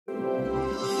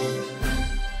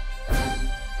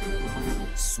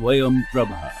Swayam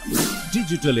Prabha.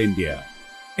 Digital India.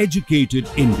 Educated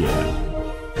India.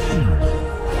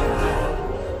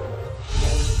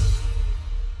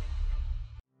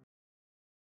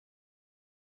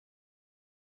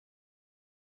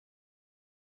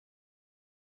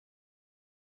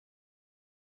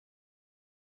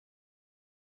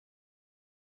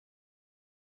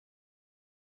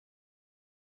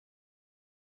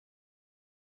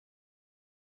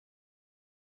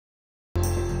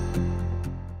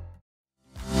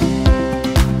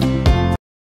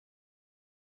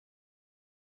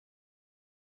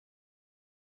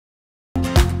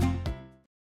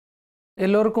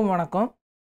 எல்லோருக்கும் வணக்கம்.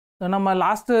 நம்ம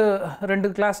லாஸ்ட்டு 2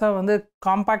 கிளாஸாக வந்து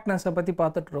காம்பேக்ட்னஸை பற்றி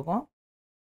பார்த்துட்ருக்கோம்.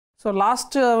 ஸோ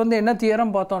லாஸ்ட்டு வந்து என்ன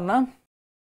தியரம் பார்த்தோன்னா,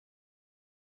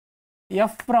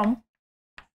 f from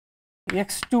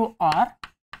x to r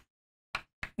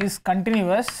is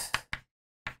continuous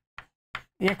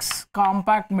x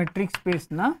compact metric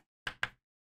space-na,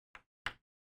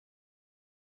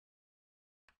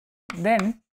 then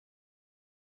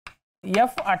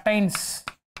f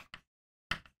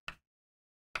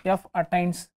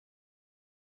attains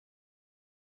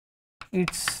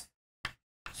its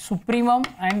supremum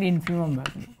and infimum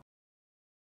value.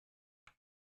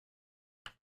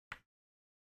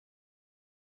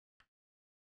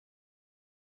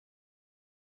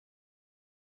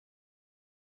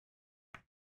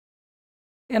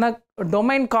 In a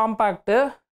domain compact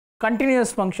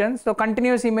continuous function, so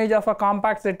continuous image of a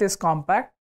compact set is compact.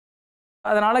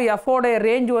 அதனால் எஃபோடைய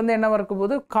range வந்து என்ன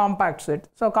இருக்கும்போது compact set.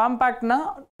 So காம்பேக்ட்னா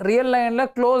real லைனில்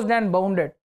closed and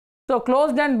bounded. So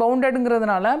closed and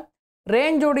பவுண்டடுங்கிறதுனால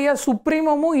ரேஞ்சோடைய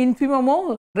சுப்ரீமமும் இன்ஃபிமமும்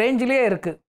ரேஞ்சிலே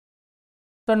இருக்குது.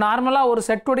 So நார்மலாக ஒரு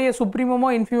செட்டுடைய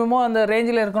சுப்ரீமமோ இன்ஃபிமமோ அந்த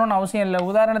ரேஞ்சில் இருக்கணும்னு அவசியம் இல்லை.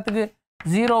 உதாரணத்துக்கு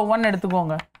 0-1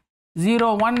 எடுத்துக்கோங்க.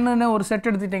 0-1ன்னு ஒரு செட்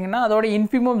எடுத்துட்டிங்கன்னா அதோட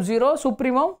இன்ஃபிமம் 0,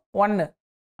 சுப்ரீமம் 1.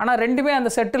 ஆனால் ரெண்டுமே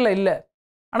அந்த செட்டில் இல்லை.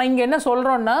 ஆனால் இங்கே என்ன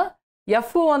சொல்கிறோன்னா,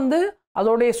 எஃப் வந்து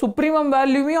அதோடைய சுப்ரீமம்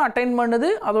வேல்யூவையும் அட்டைன் பண்ணுது,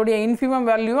 அதோடைய இன்ஃபிமம்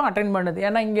வேல்யூவும் அட்டைன் பண்ணுது.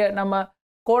 ஏன்னா இங்கே நம்ம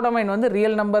கோடமைன் வந்து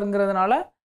ரியல் நம்பருங்கிறதுனால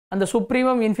அந்த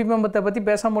சுப்ரீமம் இன்ஃபிமத்தை பற்றி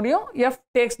பேச முடியும். எஃப்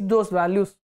டேக்ஸ் தோஸ்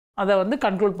வேல்யூஸ், அதை வந்து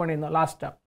கன்க்ளூட் பண்ணியிருந்தோம்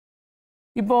லாஸ்ட்டாக.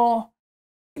 இப்போது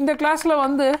இந்த கிளாஸில்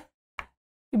வந்து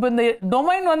இப்போ இந்த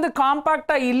டொமைன் வந்து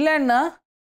காம்பேக்டாக இல்லைன்னா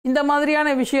இந்த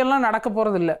மாதிரியான விஷயம்லாம் நடக்க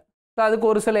போகிறது இல்லை. ஸோ அதுக்கு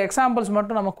ஒரு சில எக்ஸாம்பிள்ஸ்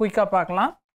மட்டும் நம்ம குயிக்காக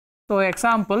பார்க்கலாம். ஸோ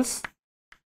எக்ஸாம்பிள்ஸ்,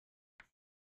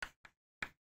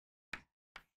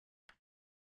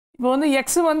 இப்போ வந்து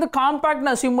எக்ஸ் வந்து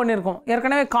காம்பேக்ட்னு அசியூம் பண்ணியிருக்கோம்.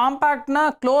 ஏற்கனவே காம்பேக்ட்னா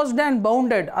க்ளோஸ்ட் அண்ட்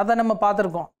பவுண்டட், அதை நம்ம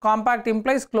பார்த்துருக்கோம். Compact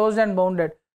implies closed and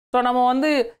bounded. So நம்ம வந்து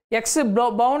எக்ஸ்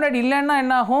பவுண்டட் இல்லைன்னா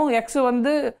என்ன ஆகும், எக்ஸ்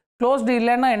வந்து க்ளோஸ்டு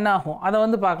இல்லைன்னா என்ன ஆகும், அதை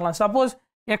வந்து பார்க்கலாம். சப்போஸ்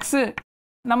எக்ஸு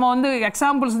நம்ம வந்து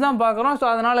எக்ஸாம்பிள்ஸ் தான் பார்க்குறோம். ஸோ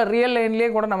அதனால் ரியல் லைன்லேயே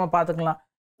கூட நம்ம பார்த்துக்கலாம்.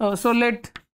 So let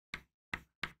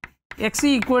X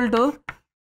equal to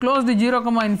closed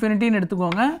 0,∞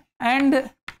 எடுத்துக்கோங்க. And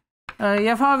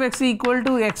F of X equal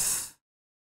to X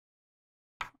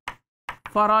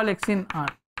for all x in R,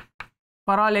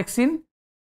 for all x in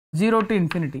 0 to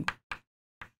infinity,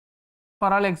 for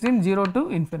all x in 0 to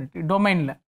infinity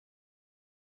டொமைனில்.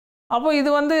 அப்போ இது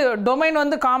வந்து domain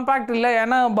வந்து compact இல்லை,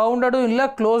 ஏன்னா பவுண்டடும் இல்லை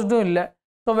க்ளோஸ்டும் இல்லை.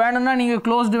 ஸோ வேணும்னா நீங்கள்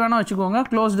க்ளோஸ்டு வேணால் வச்சுக்கோங்க,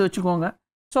 க்ளோஸ்டு வச்சுக்கோங்க.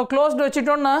 ஸோ க்ளோஸ்டு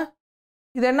வச்சுட்டோன்னா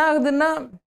இது என்ன ஆகுதுன்னா,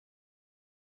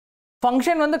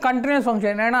 ஃபங்க்ஷன் வந்து கண்டினியூஸ்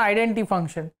ஃபங்க்ஷன், ஏன்னா ஐடென்டிட்டி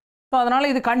ஃபங்க்ஷன். ஸோ அதனால்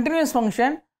இது கண்டினியூஸ்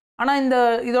ஃபங்க்ஷன். ஆனால்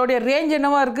இதோடைய ரேஞ்ச்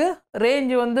என்னவாக இருக்குது,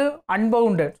 ரேஞ்ச் வந்து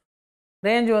அன்பவுண்டட்.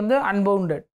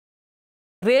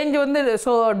 ரேஞ்ச் வந்து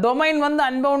ஸோ டொமைன் வந்து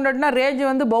அன்பவுண்டட்னா ரேஞ்ச்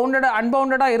வந்து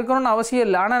அன்பவுண்டடாக இருக்கணும்னு அவசியம்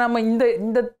இல்லை. ஆனால் நம்ம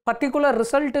இந்த பர்டிகுலர்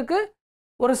ரிசல்ட்டுக்கு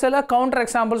ஒரு சில கவுண்டர்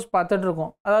எக்ஸாம்பிள்ஸ்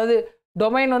பார்த்துட்ருக்கோம். அதாவது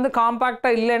டொமைன் வந்து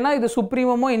காம்பேக்டாக இல்லைன்னா இது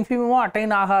சுப்ரீமமோ இன்ஃபிமமோ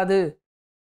அட்டைன் ஆகாது.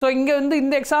 ஸோ இங்கே வந்து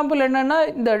இந்த எக்ஸாம்பிள் என்னென்னா,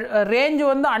 இந்த ரேஞ்ச்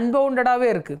வந்து அன்பவுண்டடாகவே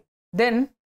இருக்குது.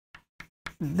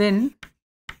 தென்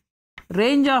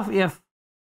range of f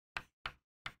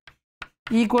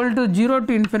equal to 0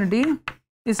 to infinity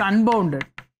is unbounded.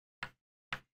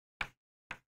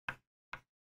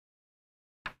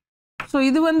 So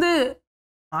இது வந்து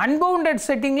அன்பவுண்டட்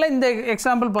செட்டிங்கில் இந்த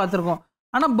எக்ஸாம்பிள் பார்த்துருக்கோம்.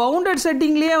 ஆனால் பவுண்டட்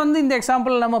செட்டிங்லேயே வந்து இந்த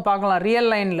எக்ஸாம்பிள் நம்ம பார்க்கலாம் ரியல்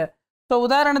லைனில். ஸோ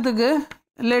உதாரணத்துக்கு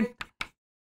லெட்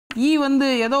இ வந்து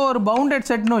ஏதோ ஒரு பவுண்டட்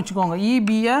செட்னு வச்சுக்கோங்க. இ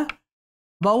be a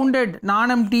bounded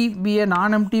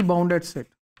நான்-எம்டி bounded set,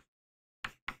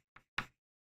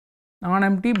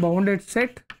 non-empty bounded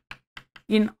set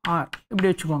in R இப்படி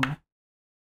வச்சுக்கோங்க.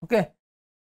 ஓகே,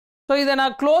 ஸோ இதை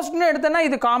நான் க்ளோஸ்ட்னு எடுத்தேன்னா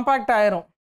இது காம்பேக்ட் ஆயிரும்.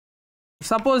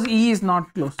 Suppose E is not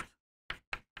closed.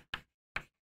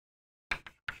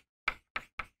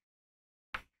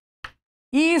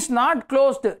 E is not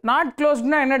closed. Not closed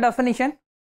na என்ன definition?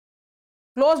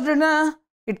 Closed na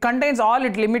it contains all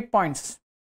its limit points.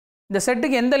 இந்த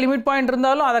செட்டுக்கு எந்த லிமிட் பாயிண்ட்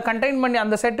இருந்தாலும் அதை கண்டெயின் பண்ணி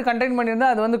அந்த செட்டு கண்டெயின்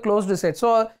பண்ணியிருந்தால் அது வந்து closed set.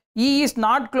 So E is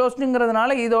not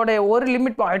closedங்கிறதுனால இதோட ஒரு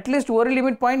லிமிட் அட்லீஸ்ட் ஒரு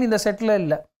லிமிட் பாயிண்ட் இந்த செட்டில்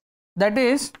இல்லை. That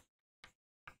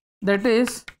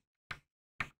is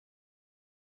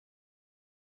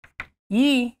E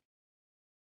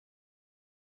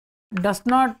does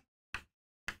not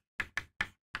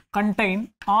contain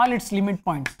all its limit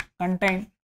points. Contain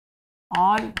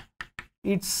all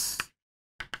its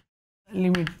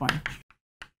limit points.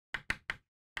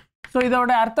 So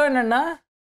இதோட அர்த்தம் என்னன்னா,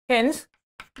 hence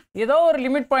ஏதோ ஒரு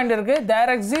லிமிட் பாயிண்ட் இருக்கு, there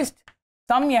exists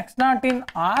some x0 in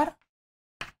R.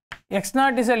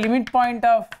 x0 is a limit point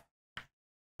of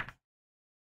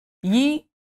E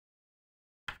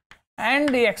and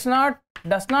x0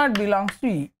 does not belongs to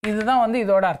E. இதுதான் வந்து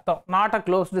இதோட அர்த்தம், not a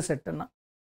closed செட்டுன்னா.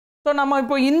 ஸோ நம்ம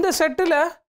இப்போ இந்த செட்டில்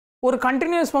ஒரு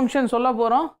கண்டினியூஸ் ஃபங்க்ஷன் சொல்ல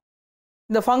போகிறோம்.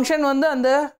 இந்த ஃபங்க்ஷன் வந்து அந்த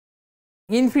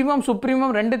இன்ஃபீமம்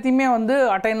சுப்ரீமம் ரெண்டுத்தையுமே வந்து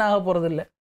அட்டைன் ஆக போகிறது இல்லை.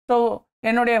 ஸோ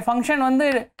என்னுடைய ஃபங்க்ஷன் வந்து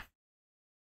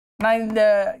நான்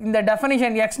இந்த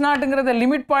டெஃபினிஷன் x0ங்கிறத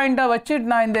லிமிட் பாயிண்ட்டை வச்சு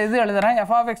நான் இந்த இது எழுதுகிறேன்.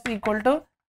 f of x equal to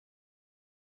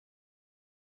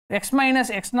x minus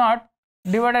x0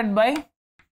 divided by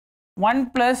 1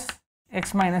 plus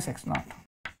x minus x0.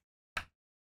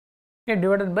 Okay,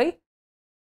 divided by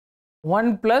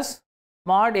 1 plus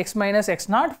mod x minus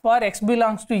x0 for x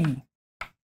belongs to E.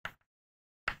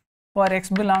 For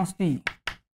x belongs to E.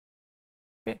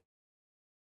 Okay.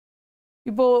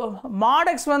 இப்போ mod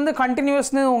x வந்து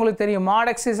கண்டினியூஸ்னு உங்களுக்கு தெரியும். mod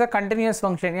x is a continuous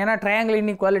function. ஏன்னா triangle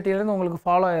இன்இக்வாலிட்டியிலேருந்து உங்களுக்கு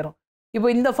follow ஆயிரும். இப்போ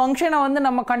இந்த ஃபங்க்ஷனை வந்து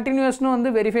நம்ம கண்டினியூஸ்னு வந்து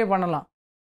வெரிஃபை பண்ணலாம்.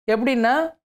 எப்படின்னா,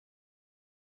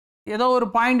 ஏதோ ஒரு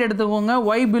பாயிண்ட் எடுத்துக்கோங்க,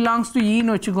 y belongs to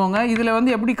Eன்னு வச்சுக்கோங்க. இதில்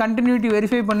வந்து எப்படி கண்டினியூட்டி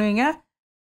வெரிஃபை பண்ணுவீங்க,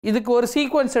 இதுக்கு ஒரு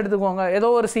சீக்வன்ஸ் எடுத்துக்கோங்க, ஏதோ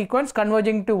ஒரு sequence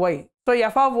converging to y. So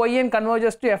f of yn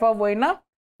converges to f of y னா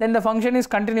then the function is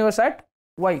continuous at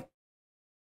y.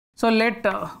 So let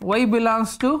y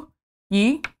belongs to E.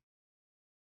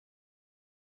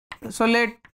 So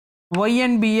let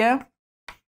yn be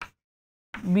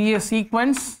a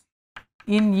sequence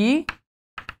in E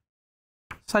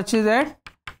such that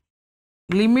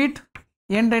limit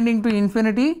n tending to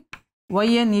infinity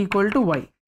yn equal to y.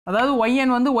 அதாவது yn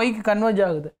வந்து yக்கு converge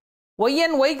ஆகுது.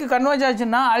 yn yக்கு converge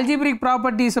ஆச்சுன்னா algebraic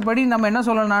properties படி நம்ம என்ன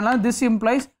சொல்லலாம்னா, this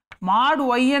implies mod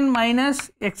yn minus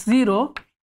x0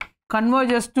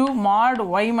 converges to mod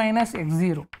y minus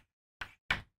x0.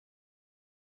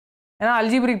 ஏன்னா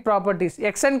algebraic properties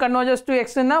xn converges to x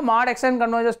ன்னா mod xn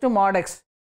converges to mod x.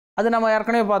 அது நம்ம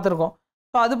ஏற்கனவே பார்த்துருக்கோம்.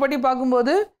 ஸோ அதுபடி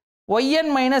பார்க்கும்போது yn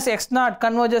minus x0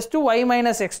 converges to y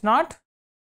minus x0.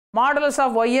 Modulus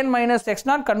of yn minus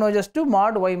x0 converges to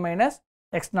mod y minus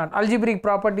x0. Algebraic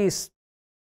properties.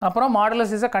 அப்புறம்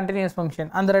modulus is a continuous function.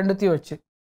 அந்த ரெண்டுத்தையும் வச்சு.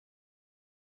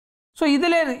 ஸோ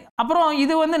இதில் அப்புறம்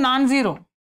இது வந்து நான் ஜீரோ,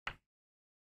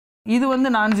 இது வந்து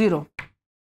நான் ஜீரோ.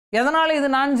 எதனால் இது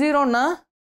நான் ஜீரோன்னா,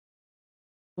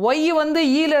 y வந்து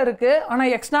ஈல இருக்குது,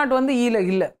 ஆனால் x0 வந்து ஈல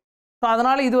இல்லை. ஸோ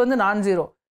அதனால் இது வந்து நான் ஜீரோ.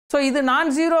 ஸோ இது நான்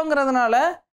ஜீரோங்கிறதுனால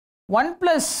 1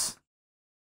 plus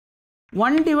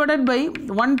 1 divided by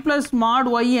 1 plus mod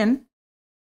yn.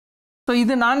 So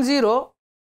இது நான் ஜீரோ.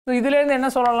 ஸோ இதுலேருந்து என்ன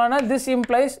சொல்லலாம்னா, this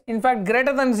implies in fact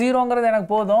greater than 0ங்கிறது எனக்கு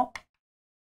போதும்.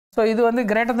 ஸோ இது வந்து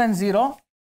greater than 0.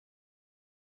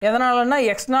 எதனாலன்னா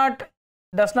x0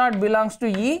 does not belongs to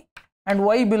E and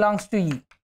y belongs to E.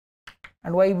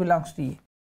 And y belongs to E.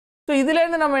 So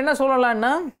இதுலேருந்து நம்ம என்ன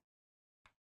சொல்லலாம்னா,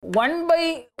 1 by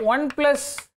 1 plus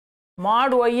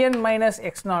mod yn minus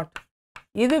x0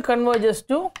 இது converges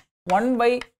to 1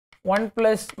 by 1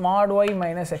 plus mod y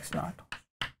minus x0.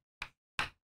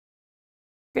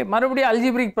 Okay, மறுபடியும்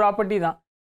algebraic property தான்.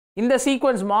 இந்த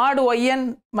sequence mod yn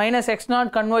minus x0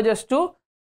 converges to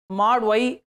mod y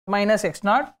minus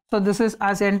x0. So this is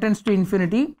as n tends to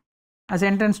infinity. As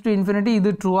n tends to infinity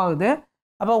இது true ஆகுது.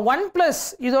 அப்போ 1 plus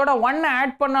இதோட 1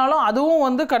 add பண்ணாலும் அதுவும்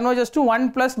வந்து converges to 1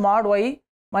 plus mod y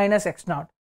minus x0.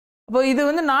 அப்போ இது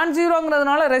வந்து நான்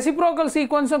ஜீரோங்கிறதுனால ரெசிப்ரோக்கல்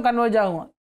சீக்வன்ஸும் கன்வர்ஜ் ஆகும்.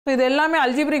 ஸோ இது எல்லாமே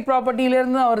அல்ஜிப்ரிக்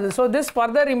ப்ராப்பர்ட்டியிலேருந்து தான் வருது. So this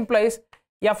further implies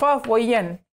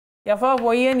f of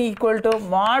yn equal to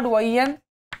mod yn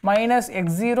minus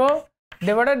x0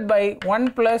 divided by 1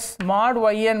 plus mod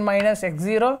yn minus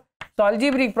x0. So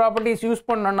algebraic properties use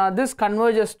பண்ணோன்னா this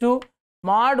converges to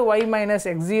mod y minus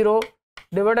x0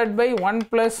 divided by 1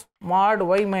 plus mod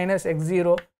y minus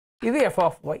x0. இது f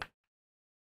of y.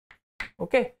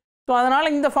 Okay, so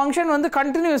அதனால் இந்த function வந்து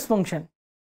continuous function.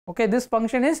 Okay, this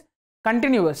function is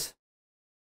continuous.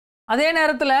 அதே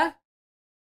நேரத்தில்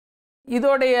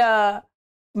இதோடைய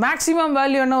maximum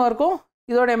value என்னவா இருக்கும்,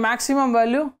 இதோடைய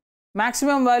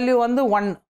மேக்ஸிமம் வேல்யூ வந்து 1.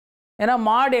 ஏன்னா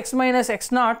mod x minus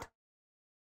x0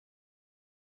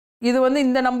 இது வந்து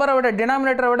இந்த நம்பரை விட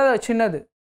டினாமினேட்டரை விட சின்னது.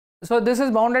 So this is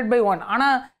bounded by 1.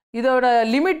 ஆனால் இதோட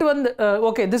லிமிட் வந்து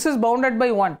okay this is bounded by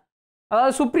 1.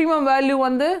 அதாவது சுப்ரீமம் வேல்யூ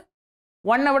வந்து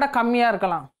 1 விட கம்மியாக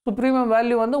இருக்கலாம். சுப்ரீமம்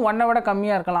வேல்யூ வந்து 1 விட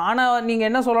கம்மியாக இருக்கலாம். ஆனால் நீங்கள்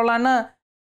என்ன சொல்லலாம்னா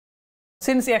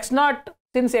since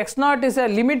x0 is a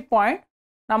limit point,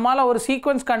 நம்மால் ஒரு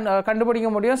சீக்வன்ஸ் கண்டுபிடிக்க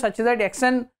முடியும் such that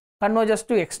xn converges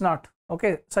to x0.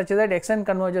 okay, such that xn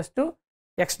converges to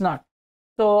x0.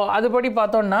 so அதுபடி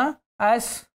பார்த்தோம்னா as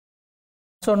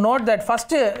so note that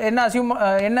first என்ன assume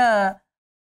என்ன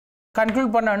conclude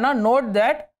பண்ணோம்னா note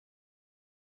that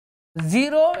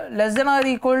 0 less than or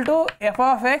equal to f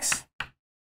of x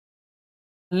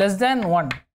less than 1.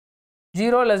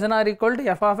 0 less than or equal to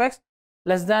f of x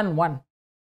less than 1.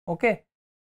 okay,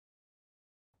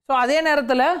 so அதே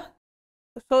நேரத்தில்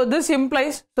so this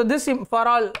implies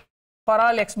for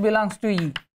all x belongs to E.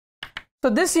 so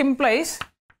this implies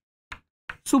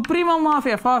supremum of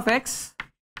f of x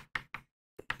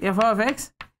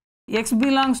x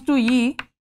belongs to E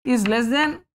is less than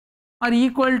or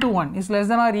equal to 1, is less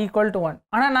than or equal to 1.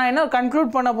 ஆனால் நான் என்ன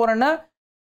conclude பண்ண போகிறேன்னா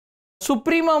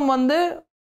supremum வந்து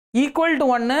equal to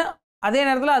 1, அதே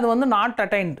நேரத்தில் அது வந்து not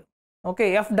attained. Okay,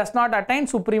 F does not attain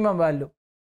supremum value.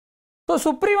 So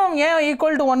supremum ஏன்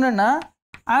equal to 1ன்னா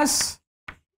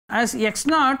as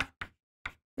x0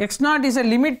 is a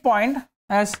limit point,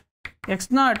 as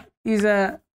x0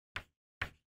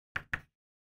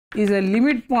 is a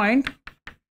limit point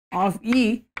of E.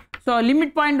 so limit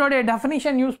point oda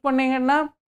definition use பண்ணீங்கன்னா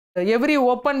every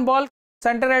open ball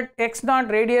centered at x0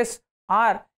 radius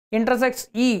r intersects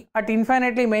E at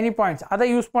infinitely many points. அதை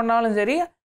use பண்ணாலும் சரி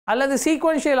அல்லது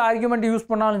sequential argument use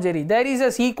பண்ணாலும் சரி, there is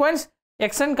a sequence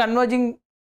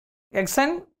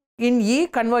xn in E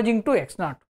converging to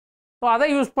x0. so அதை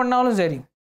use பண்ணாலும் சரி.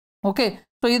 ஓகே,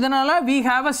 ஸோ இதனால் we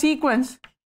have a sequence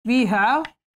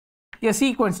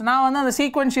நான் வந்து அந்த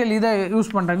சீக்வென்ஷியல் இதை யூஸ்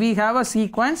பண்ணுறேன். we have a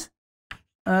sequence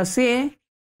say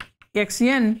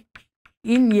xn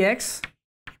in x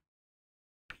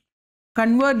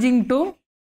converging to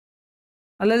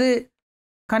அல்லது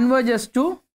converges to,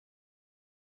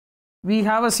 we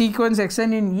have a sequence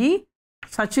xn in E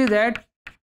such that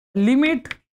limit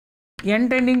n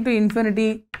tending to infinity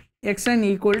xn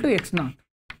equal to x0.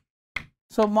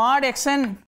 so mod xn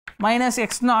minus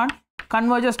x0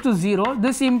 converges to 0.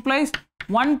 this implies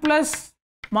 1 plus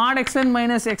mod xn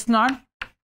minus x0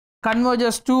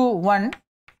 converges to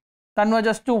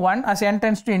 1 as n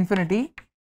tends to infinity.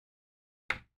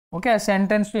 okay, as n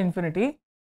tends to infinity.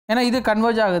 ஏன்னா இது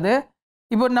converge ஆகுது.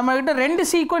 இப்போ நம்ம கிட்ட ரெண்டு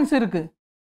sequence இருக்குது.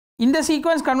 இந்த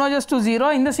sequence converges to 0,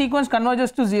 இந்த சீக்வன்ஸ்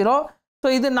converges to 0. ஸோ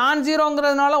இது நான்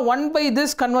ஜீரோங்கிறதுனால 1 by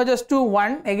this converges to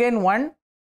 1, again 1.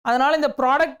 அதனால் இந்த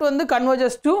ப்ராடக்ட் வந்து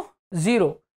converges to 0.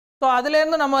 ஸோ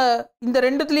அதுலேருந்து நம்ம இந்த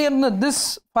ரெண்டுத்துலேயே இருந்து this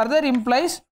further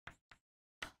implies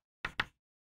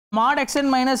mod xn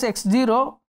minus x0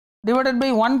 divided by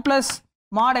 1 plus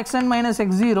mod xn minus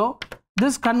x0,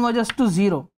 this converges to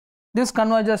 0. This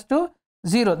converges to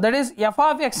 0. That is f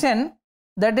of xn,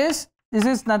 that is this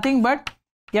is nothing but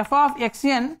f of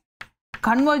xn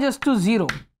converges to 0.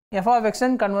 f of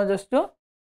xn converges to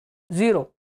 0.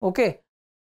 okay,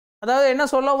 அதாவது என்ன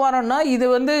சொல்ல வரோம்னா இது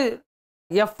வந்து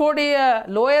f உடைய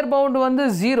lower bound வந்து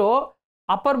 0,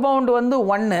 upper bound வந்து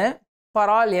 1 for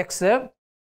all x.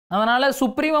 அதனால்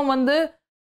supremum வந்து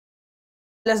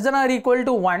less than or equal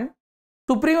to 1,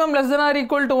 supremum less than or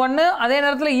equal to 1, அதே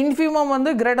நேரத்தில் இன்ஃபீமம்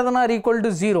வந்து greater than or equal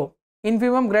to 0,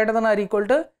 infimum greater than or equal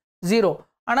to 0.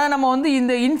 ஆனால் நம்ம வந்து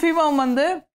இந்த இன்ஃபீமம் வந்து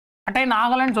அட்டைன்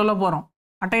ஆகலைன்னு சொல்ல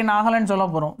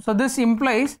போகிறோம். So this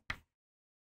implies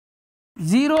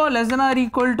 0 less than or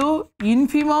equal to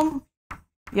infimum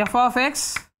f of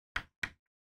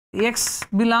x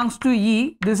belongs to E.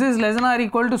 this is less than or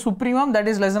equal to supremum, that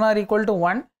is less than or equal to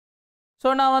 1. So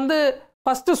நான் வந்து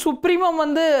first supremum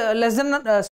வந்து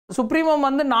supremum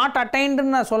வந்து not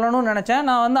அட்டைன்டுன்னு நான் சொல்லணும்னு நினச்சேன்.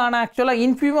 நான் வந்து ஆனால் ஆக்சுவலாக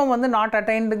இன்ஃபீமம் வந்து நாட்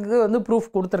அட்டைன்டுக்கு வந்து ப்ரூஃப்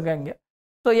கொடுத்துருக்கேன் இங்கே.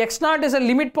 So x0 is a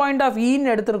limit point of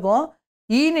ஈன்னு எடுத்திருக்கோம்.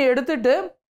 ஈன்னு எடுத்துட்டு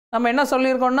நம்ம என்ன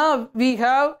சொல்லியிருக்கோம்னா we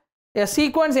have a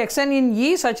sequence xn in E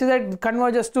such that it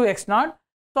converges to x0.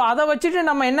 So அதை வச்சுட்டு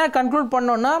நம்ம என்ன கன்க்ளூட்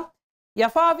பண்ணோம்னா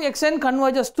f of xn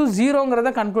converges to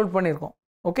 0ங்கிறத conclude பண்ணியிருக்கோம்.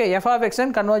 Okay, f of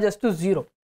xn converges to 0.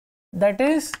 that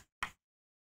is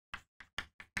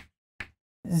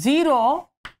 0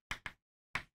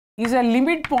 is a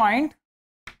limit point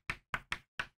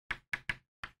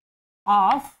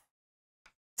of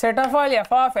set of all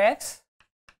f of x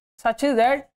such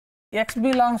that x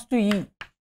belongs to E.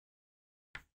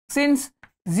 Since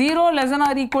 0 less than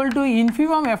or equal to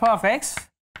infimum f of x,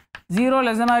 0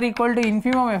 less than or equal to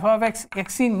infimum f of x,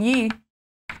 x in E,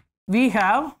 we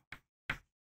have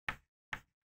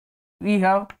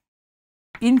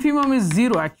infimum is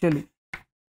 0 actually.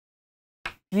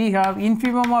 we have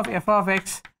infimum of f of x,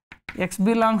 x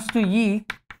belongs to E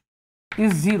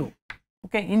is 0.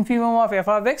 Okay, infimum of f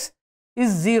of x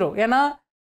is 0. ஏன்னா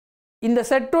இந்த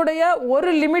செட்டுடைய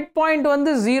ஒரு limit point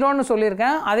வந்து 0ன்னு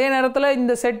சொல்லியிருக்கேன். அதே நேரத்தில்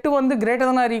இந்த set வந்து greater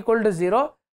than or equal to 0.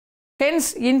 hence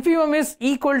infimum is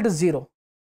equal to 0.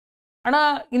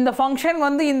 ஆனால் இந்த ஃபங்க்ஷன்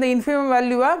வந்து இந்த infimum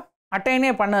வேல்யூவை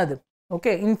அட்டைனே பண்ணாது.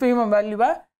 ஓகே, infimum வேல்யூவை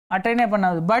அட்டைனே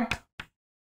பண்ணாது. But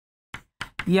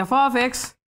f of x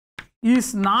is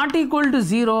not equal to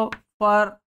 0 for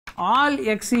all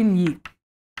x in E.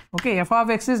 Okay, f of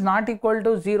x is not equal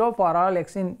to 0 for all x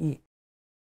in E.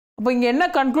 அப்போ இங்கே என்ன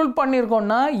கன்க்ளூட்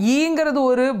பண்ணியிருக்கோம்னா ஈங்கிறது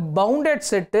ஒரு பவுண்டட்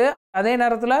செட்டு, அதே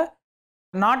நேரத்தில்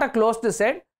not a closed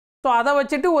set. So அதை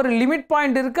வச்சுட்டு ஒரு limit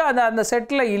point இருக்குது, அது அந்த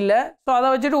செட்டில் இல்லை. ஸோ அதை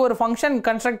வச்சுட்டு ஒரு ஃபங்க்ஷன்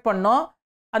கன்ஸ்ட்ரக்ட் பண்ணோம்.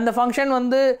 அந்த ஃபங்க்ஷன்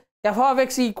வந்து f of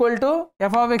x equal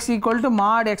to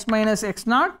mod x minus x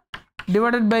naught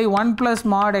divided by 1 plus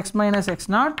mod x minus x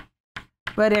naught,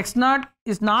 where x naught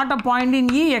is not a point in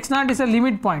E, x naught is a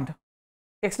limit point.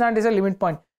 x naught is a limit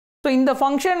point. So இந்த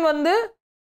function வந்து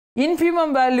infimum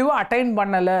value attain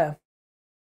பண்ணலை.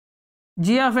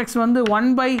 g of x வந்து 1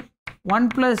 by 1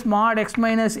 plus mod x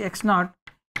minus x naught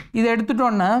இதை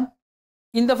எடுத்துட்டோன்னா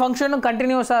இந்த ஃபங்க்ஷனும்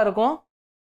கண்டினியூஸாக இருக்கும்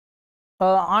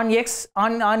on X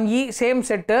on E same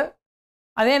set.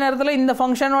 அதே நேரத்தில் இந்த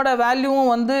ஃபங்க்ஷனோட வேல்யூவும்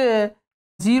வந்து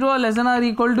 0 less than or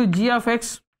equal to g of x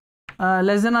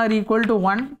less than or equal to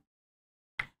 1.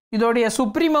 இதோடைய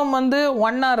சுப்ரீமம் வந்து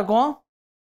 1ஆக இருக்கும்.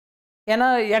 ஏன்னா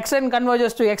xn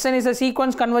converges to xn is a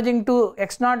sequence converging to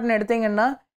x0ன்னு எடுத்தீங்கன்னா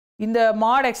இந்த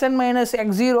mod xn minus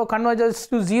x0 converges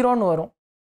to 0ன்னு வரும்.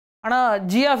 ஆனால்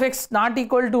g of x not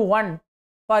equal to 1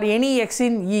 for any x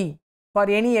in E, for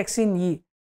any x in E.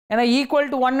 ஏன்னா equal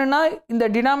to 1ன்னா இந்த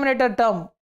denominator term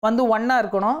வந்து 1ஆக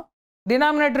இருக்கணும்.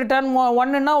 Denominator term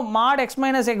 1ன்னா mod x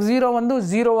minus x0 வந்து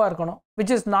 0வாக இருக்கணும்,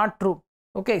 which is not true.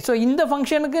 Okay, so இந்த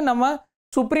ஃபங்க்ஷனுக்கு நம்ம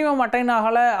supremum attain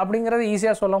ஆகலை அப்படிங்கிறது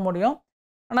ஈஸியாக சொல்ல முடியும்.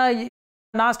 ஆனால்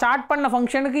நான் ஸ்டார்ட் பண்ண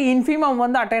ஃபங்க்ஷனுக்கு இன்ஃபிமம்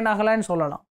வந்து அட்டைன் ஆகலைன்னு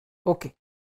சொல்லலாம். ஓகே,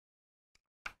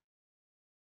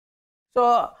 ஸோ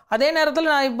அதே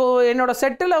நேரத்தில் நான் இப்போது என்னோடய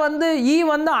செட்டில் வந்து E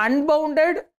வந்து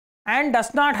unbounded and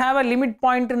does not have a limit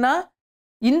பாயிண்ட்னா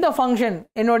இந்த ஃபங்க்ஷன்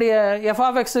என்னுடைய எஃப்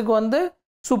ஆஃப் எக்ஸுக்கு வந்து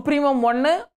சுப்ரீமம்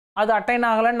 1 அது அட்டைன்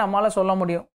ஆகலைன்னு நம்மளால் சொல்ல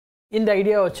முடியும் இந்த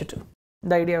ஐடியாவை வச்சுட்டு.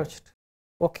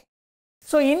 Okay,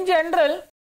 so in general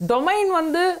domain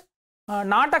வந்து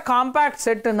நாட் அ காம்பேக்ட்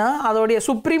செட்டுன்னா அதோடைய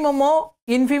சுப்ரீமமோ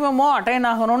இன்ஃபிமமோ அட்டைன்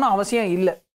ஆகணும்னு அவசியம்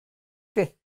இல்லை. Okay,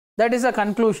 that is a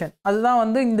conclusion. அதுதான்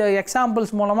வந்து இந்த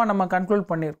எக்ஸாம்பிள்ஸ் மூலமாக நம்ம கன்க்ளூட்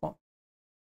பண்ணியிருக்கோம்.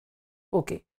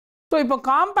 ஓகே, ஸோ இப்போ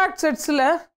காம்பேக்ட் செட்ஸில்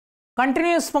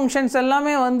கண்டினியூஸ் ஃபங்க்ஷன்ஸ்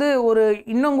எல்லாமே வந்து ஒரு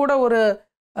இன்னும் கூட ஒரு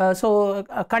ஸோ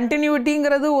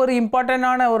கண்டினியூட்டிங்கிறது ஒரு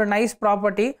இம்பார்ட்டண்டான ஒரு நைஸ்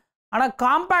ப்ராப்பர்ட்டி. ஆனால்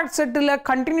காம்பேக்ட் செட்டில்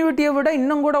கண்டினியூட்டியை விட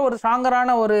இன்னும் கூட ஒரு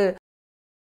ஸ்ட்ராங்கரான ஒரு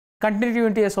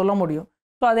கண்டினியூட்டியை சொல்ல முடியும்.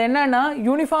 ஸோ அது என்னன்னா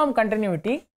uniform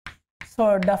continuity. So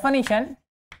definition,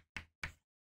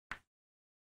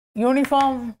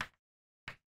 uniform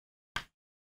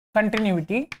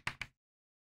continuity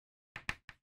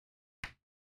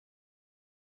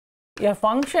a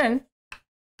function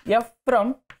f from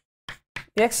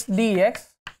x dx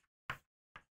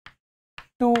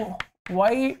to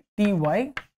y dy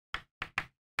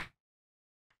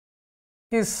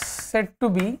is said to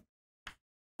be,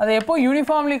 அது எப்போ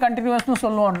யூனிஃபார்ம்லி கண்டினியூஸ்னு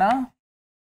சொல்லுவோம்னா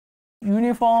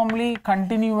uniformly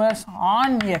continuous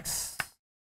on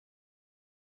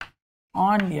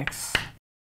x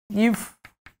if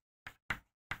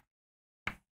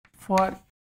for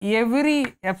every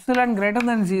epsilon greater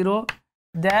than 0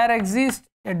 there exists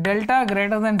a delta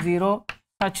greater than 0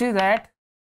 such that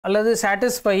அல்லது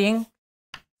satisfying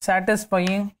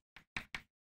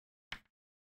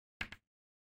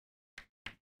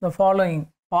the following: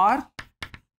 for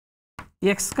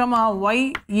x comma y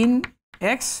in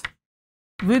x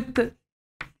with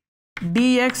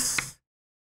dx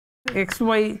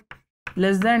xy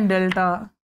less than delta,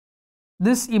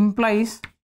 this implies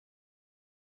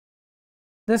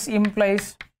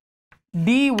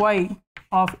dy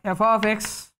of f of x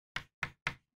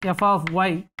f of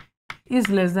y is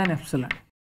less than epsilon.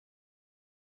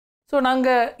 So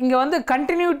நாங்கள் இங்கே வந்து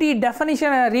continuity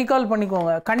டெஃபனிஷனை recall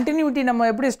பண்ணிக்கோங்க. Continuity நம்ம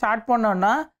எப்படி start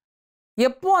பண்ணோன்னா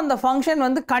எப்போ அந்த function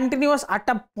வந்து கண்டினியூஸ்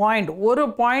அட் அ பாயிண்ட், ஒரு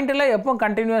பாயிண்டில் எப்போ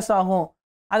கண்டினியூஸ் ஆகும்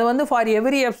அது வந்து for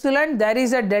every epsilon there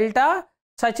is a delta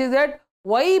such that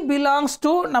y belongs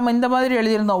to, நம்ம இந்த மாதிரி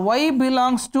எழுதியிருந்தோம், y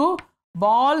belongs to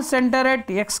ball centre at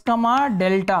X comma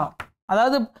delta.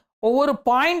 அதாவது ஒவ்வொரு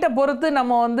பாயிண்ட்டை பொறுத்து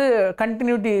நம்ம வந்து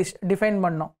கண்டினியூட்டி டிஃபைன்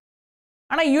பண்ணோம்.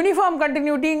 ஆனால் யூனிஃபார்ம்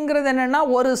கண்டினியூட்டிங்கிறது என்னென்னா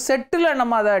ஒரு செட்டில்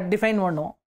நம்ம அதை டிஃபைன்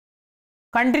பண்ணுவோம்.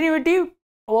 கண்டினியூட்டி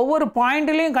ஒவ்வொரு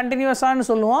பாயிண்ட்லேயும் கண்டினியூஸானு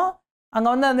சொல்லுவோம். அங்கே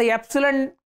வந்து அந்த எப்சிலன்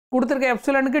கொடுத்துருக்க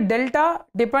எப்சிலனுக்கு delta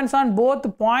depends on both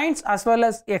points as well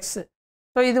as X.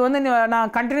 So இது வந்து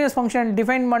நான் கண்டினியூஸ் ஃபங்க்ஷன்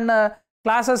டிஃபைன் பண்ண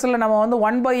கிளாஸஸில் நம்ம வந்து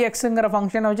 1/xங்கிற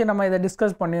ஃபங்க்ஷனை வச்சு நம்ம இதை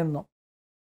டிஸ்கஸ் பண்ணியிருந்தோம்.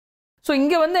 ஸோ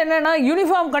இங்கே வந்து என்னென்னா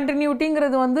யூனிஃபார்ம்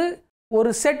கண்டினியூட்டிங்கிறது வந்து ஒரு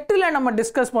செட்டில் நம்ம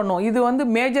டிஸ்கஸ் பண்ணோம். இது வந்து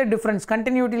மேஜர் டிஃப்ரென்ஸ்,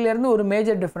 கண்டினியூட்டிலேருந்து ஒரு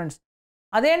மேஜர் டிஃப்ரென்ஸ்.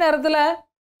 அதே நேரத்தில்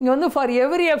இங்கே வந்து for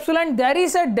every epsilon there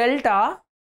is a delta.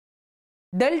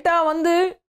 Delta வந்து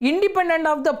இண்டிபெண்ட்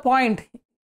ஆஃப் த பாயிண்ட்.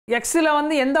 எக்ஸில்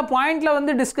வந்து எந்த பாயிண்டில்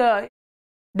வந்து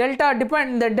டெல்டா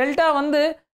டிபெண்ட், இந்த டெல்டா வந்து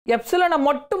எப்சிலனை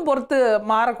மட்டும் பொறுத்து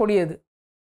மாறக்கூடியது,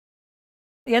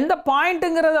 எந்த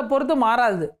பாயிண்ட்டுங்கிறத பொறுத்து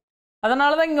மாறாது.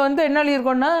 அதனால தான் இங்கே வந்து என்ன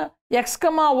எழுதியிருக்கோன்னா X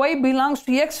comma Y belongs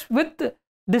to X with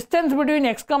distance between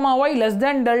x comma y less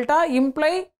than delta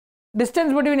imply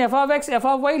distance between f of x f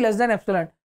of y less than epsilon.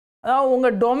 அதாவது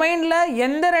உங்கள் டொமைனில்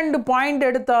எந்த ரெண்டு பாயிண்ட்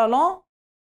எடுத்தாலும்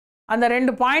அந்த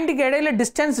ரெண்டு பாயிண்ட்டுக்கு இடையில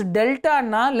distance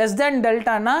டெல்டானா less than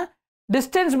டெல்டானா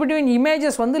distance between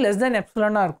images வந்து லெஸ் தேன்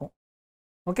எப்சிலனாக இருக்கும்.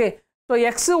 ஓகே, ஸோ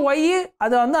எக்ஸு ஒய்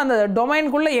அது வந்து அந்த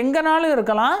டொமைனுக்குள்ளே எங்கேனாலும்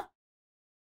இருக்கலாம்.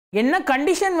 என்ன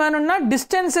கண்டிஷன் வேணும்னா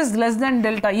distance is less than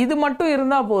delta, இது மட்டும்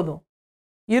இருந்தால் போதும்.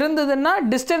 இருந்ததுன்னா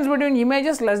distance between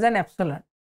images less than epsilon.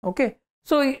 Okay,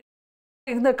 so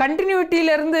இந்த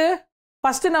கண்டினியூட்டியிலேருந்து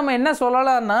ஃபஸ்ட்டு நம்ம என்ன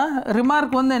சொல்லலாம்னா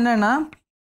ரிமார்க் வந்து என்னென்னா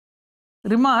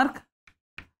remark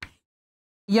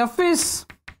F is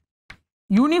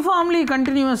uniformly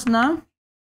கண்டினியூஸ்னா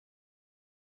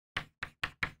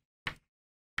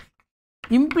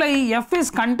imply F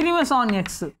is continuous on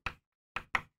X.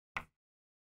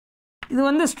 இது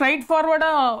வந்து ஸ்ட்ரைட்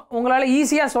ஃபார்வர்டாக உங்களால்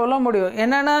ஈஸியாக சொல்ல முடியும்.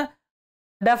 என்னென்னா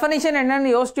definition என்னன்னு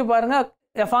யோசிச்சு பாருங்க.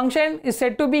 A function is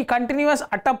said to be continuous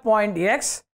at a point x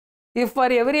if for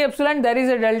every epsilon there is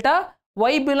a delta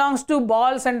y belongs to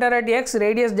ball center at x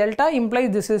radius delta implies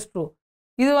this is true.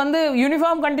 இது வந்து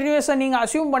uniform கண்டினியூஸை நீங்கள்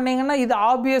assume பண்ணிங்கன்னா இது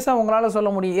ஆப்வியஸாக உங்களால்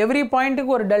சொல்ல முடியும். Every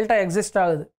பாயிண்ட்டுக்கு ஒரு டெல்டா எக்ஸிஸ்ட்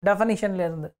ஆகுது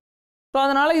டெஃபனிஷன்லேருந்து. ஸோ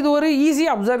அதனால் இது ஒரு easy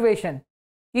observation,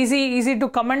 easy to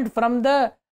comment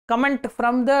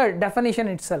from the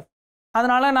definition it self.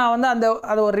 அதனால் நான் வந்து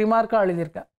அதை ஒரு ரிமார்க்காக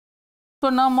எழுதியிருக்கேன். ஸோ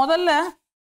நான் முதல்ல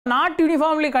நாட்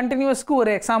யூனிஃபார்ம்லி கண்டினியூஸ்க்கு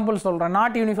ஒரு எக்ஸாம்பிள் சொல்கிறேன்.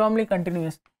 Not uniformly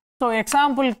continuous. So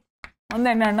example வந்து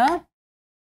என்னென்னா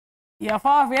F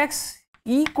of X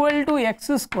equal to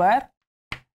X square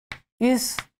is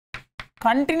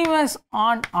continuous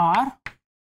on R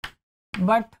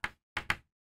but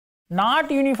not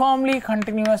uniformly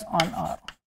continuous on R.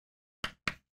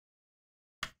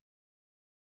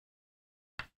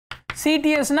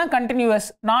 CTSனா continuous,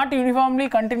 not uniformly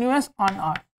continuous on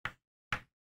R.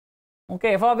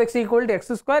 Okay, f of x equal to x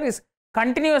square is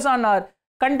continuous on R.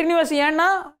 Continuous ஏன்னா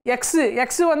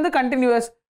x வந்து continuous.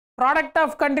 Product of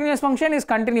continuous function is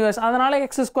continuous. அதனால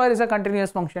x square is a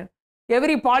continuous function.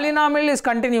 Every polynomial is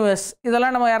continuous.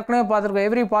 இதெல்லாம் நம்ம ஏற்கனவே பார்த்துருக்கோம்.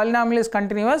 Every polynomial is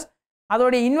continuous.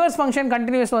 அதோட inverse function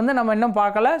continuous வந்து நம்ம இன்னும்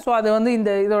பார்க்கல. ஸோ அது வந்து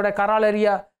இதோட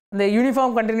கராலரியா, இந்த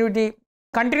uniform continuity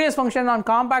continuous function on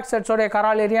compact sets ஓட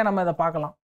கராலரியா நம்ம இதை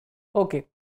பார்க்கலாம். ஓகே,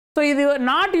 ஸோ இது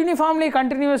நாட் யூனிஃபார்ம்லி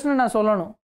கண்டினியூஸ்னு நான்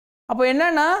சொல்லணும். அப்போ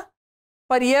என்னன்னா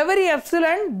for every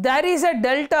epsilon there is a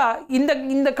delta.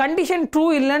 இந்த கண்டிஷன் ட்ரூ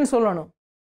இல்லைன்னு சொல்லணும்.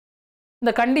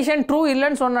 இந்த கண்டிஷன் ட்ரூ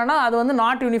இல்லைன்னு சொன்னோன்னா அது வந்து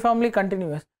நாட் யூனிஃபார்ம்லி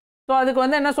கண்டினியூஸ். ஸோ அதுக்கு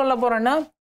வந்து என்ன சொல்ல போகிறேன்னா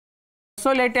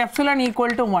so let epsilon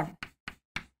equal to 1.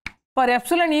 For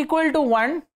epsilon equal to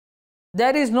 1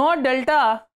 there is no delta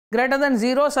greater than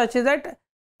 0 such that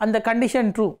அந்த கண்டிஷன்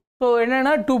ட்ரூ. ஸோ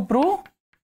என்னென்னா to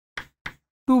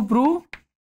prove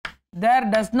there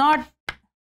does not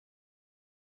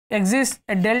exists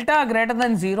a delta greater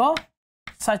than 0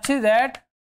 such that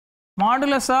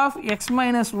modulus of x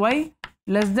minus y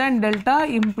less than delta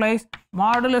implies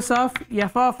modulus of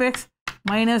f of x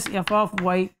minus f of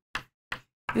y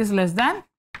is less than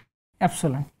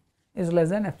epsilon.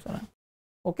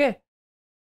 Okay,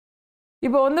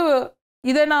 இப்போ வந்து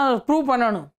இதை நான் prove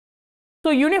பண்ணணும். So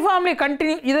uniformly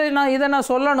இதை நான்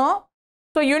சொல்லணும்.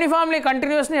 So uniformly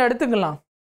கண்டினியூஸ்னு எடுத்துக்கலாம்.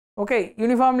 Okay,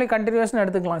 uniformly கண்டினியூஸ்னு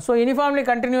எடுத்துக்கலாம். ஸோ யூனிஃபார்ம்லி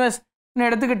கண்டினியூஸ்னு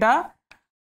எடுத்துக்கிட்டா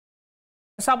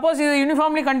சப்போஸ் இது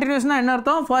யூனிஃபார்ம்லி கண்டினியூஸ்னா என்ன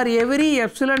அர்த்தம்? For every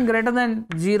epsilon greater than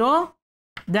 0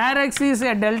 there X is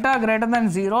a delta greater than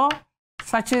 0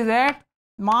 such that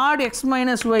mod x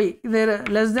minus y இது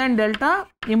less than delta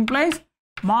implies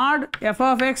mod f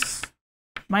of x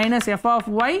minus f of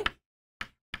y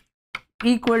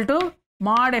equal to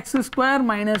mod x square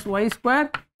minus y square.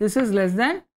 This is less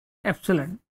than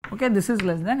epsilon. Okay, this is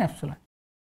less than epsilon.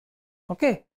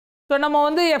 Okay, so நம்ம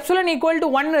வந்து epsilon equal to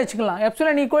 1 வச்சுக்கலாம்.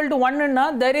 epsilon equal to 1 னா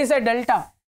there is a delta.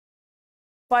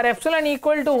 For epsilon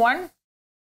equal to 1,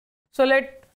 so let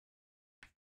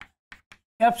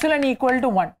epsilon equal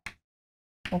to 1.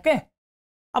 Okay,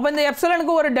 அப்போ இந்த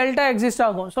epsilonக்கு ஒரு delta exist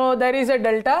ஆகும். So there is a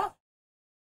delta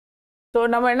So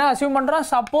நம்ம என்ன assume பண்றோம்,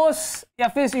 suppose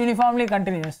f is uniformly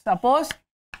continuous. Suppose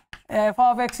f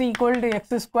of x equal to x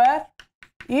square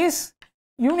is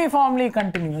uniformly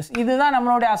continuous. இதுதான்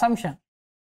நம்மளுடைய assumption.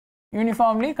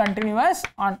 Uniformly continuous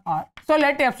on R. So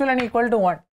let epsilon equal to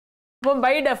 1. So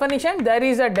by definition there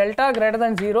is a delta greater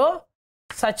than 0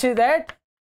 such that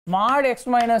mod x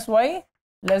minus y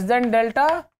less than delta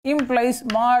implies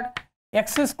mod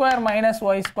x square minus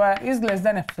y square is less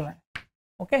than epsilon.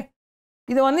 Okay.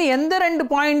 இது வந்து எந்த ரெண்டு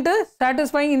point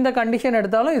satisfying இந்த condition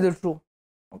எடுத்தாலும் இது true.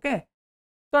 Okay.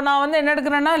 So நான் வந்து என்ன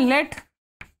எடுக்கிறேன்னா let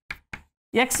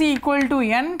x equal to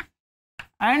n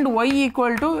and y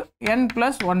equal to n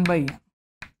plus 1 by n.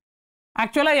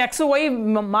 ஆக்சுவலாக எக்ஸ் ஒய்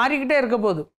மாறிக்கிட்டே இருக்க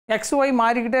போகுது, எக்ஸ் ஒய்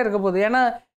மாறிக்கிட்டே இருக்க போகுது, ஏன்னா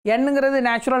என்னங்கிறது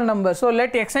natural number. So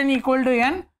let xn equal to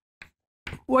n,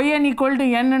 yn equal to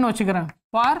n வச்சுக்கிறேன்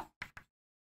for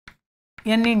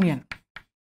n in n.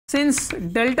 Since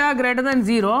delta greater than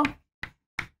 0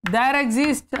 there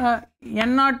exists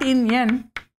n naught in n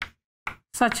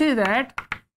such that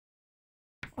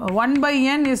 1 by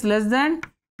n is less than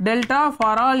delta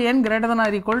for all n greater than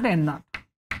or equal to n naught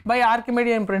by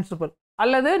Archimedean principle.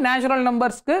 அல்லது natural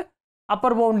நம்பர்ஸ்க்கு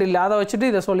upper bound இல்லை, அதை வச்சுட்டு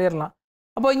இதை சொல்லிடலாம்.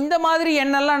 அப்போ இந்த மாதிரி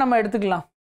எண்ணெல்லாம் நம்ம எடுத்துக்கலாம்.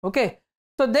 Okay.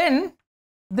 So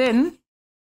then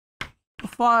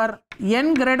for n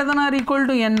greater than or equal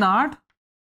to n naught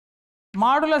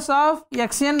modulus of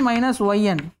xn minus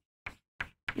yn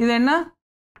இது என்ன,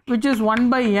 which is 1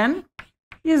 by n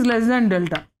is less than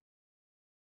delta.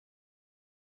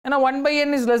 ஏன்னா 1 by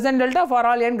n is less than delta for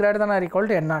all n greater than or equal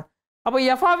to n naught. அப்போ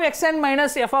f of xn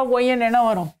minus f of yn என்ன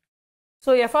வரும்?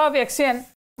 So f of xn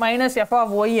minus f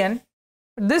of yn,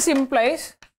 this implies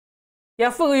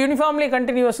f uniformly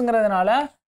continuousங்கிறதுனால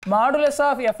modulus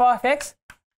of f of x,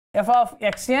 f of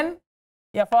xn,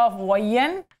 f of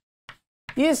yn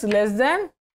is less than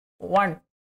 1.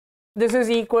 This is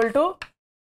equal to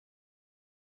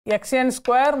xn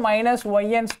square minus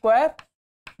yn square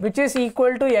which is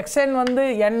equal to xn வந்து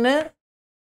n,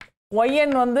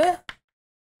 yn வந்து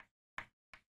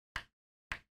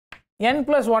n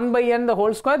plus 1 by n the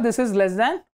whole square. This is less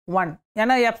than 1.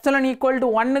 ஏன்னா epsilon equal to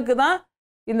 1க்கு தான்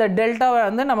இந்த டெல்டாவை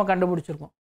வந்து நம்ம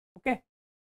கண்டுபிடிச்சிருக்கோம். ஓகே.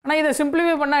 ஆனால் இதை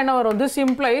சிம்பிளிஃபை பண்ணால் என்ன வரும்? this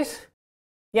implies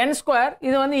n ஸ்கொயர்,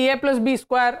 இது வந்து a plus b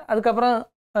ஸ்கொயர், அதுக்கப்புறம்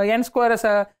n ஸ்கொயரை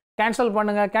கேன்சல்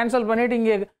பண்ணுங்கள், கேன்சல் பண்ணிவிட்டு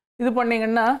இங்கே இது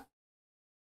பண்ணிங்கன்னா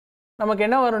நமக்கு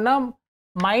என்ன வரும்னா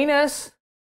minus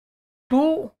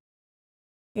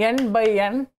 2n by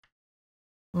n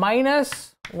minus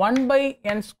 1 by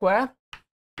n square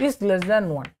is less than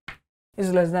 1, is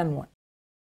less than 1.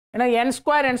 ஏன்னா n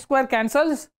square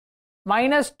cancels,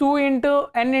 minus 2 into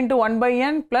n into 1 by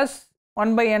n plus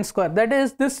 1 by n square. That is,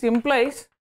 this implies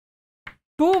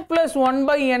 2 plus 1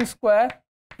 by n square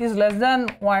is less than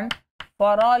 1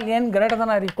 for all n greater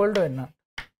than or equal to n naught.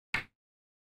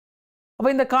 அப்போ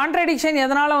இந்த contradiction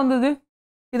எதனால் வந்தது?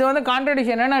 இது வந்து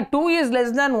contradiction, ஏன்னா 2 is less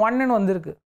than 1ன்னு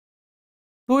வந்திருக்கு,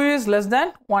 2 is less than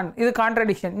 1, இது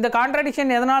contradiction. இந்த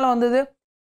கான்ட்ரடிக்ஷன் எதனால் வந்தது?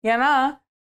 ஏன்னா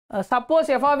suppose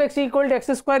f of x equal to x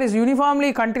square is uniformly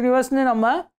continuousன்னு நம்ம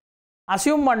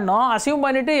அசியூம் பண்ணோம். அசியூம்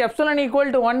பண்ணிவிட்டு எப்சிலன்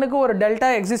ஈக்குவல் டு 1க்கு ஒரு டெல்டா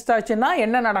எக்ஸிஸ்ட் ஆச்சுன்னா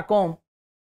என்ன நடக்கும்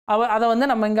அதை வந்து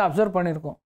நம்ம இங்கே அப்சர்வ்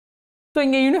பண்ணியிருக்கோம். ஸோ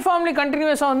இங்கே யூனிஃபார்ம்லி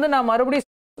கண்டினியூஸாக வந்து நான் மறுபடியும்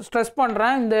ஸ்ட்ரெஸ்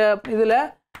பண்ணுறேன் இந்த இதில்,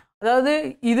 அதாவது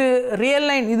இது ரியல்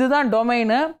லைன், இதுதான்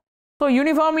டொமைனு. ஸோ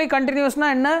யூனிஃபார்ம்லி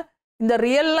கண்டினியூஸ்னால் என்ன, இந்த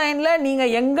ரியல் லைனில்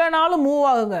நீங்கள் எங்கேனாலும் மூவ்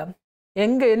ஆகுங்க,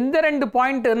 எந்த ரெண்டு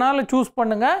பாயிண்ட்னாலும் சூஸ்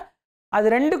பண்ணுங்கள், அது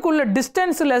ரெண்டுக்குள்ள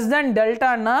distance less than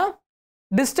டெல்டான்னா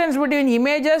distance between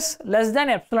images less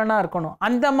than எப்சிலனாக இருக்கணும்.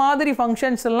 அந்த மாதிரி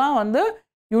ஃபங்க்ஷன்ஸ் எல்லாம் வந்து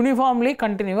யூனிஃபார்ம்லி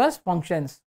கண்டினியூஸ்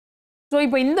ஃபங்க்ஷன்ஸ். ஸோ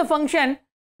இப்போ இந்த function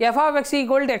f of x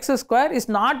equal to x square is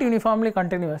not uniformly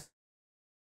continuous.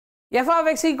 f of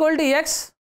x equal to x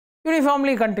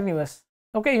uniformly continuous.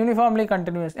 Okay, uniformly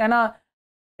continuous. ஏன்னா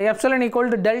epsilon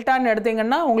equal to டெல்டான்னு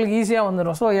எடுத்தீங்கன்னா உங்களுக்கு ஈஸியாக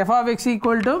வந்துடும். So f of x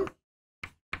equal to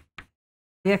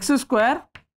x square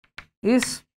is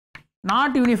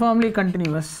not uniformly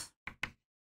continuous.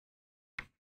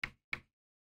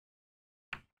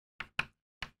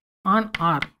 On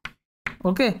R.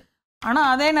 Okay. ஆனால்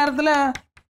அதே நேரத்தில்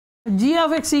g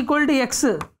of x equal to x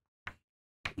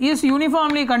is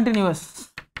uniformly continuous.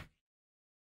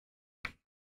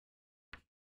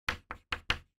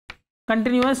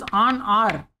 Continuous on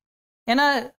R. ஏன்னா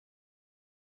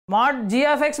mod g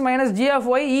of x minus g of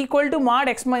y equal to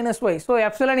mod x minus y. So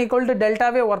epsilon equal to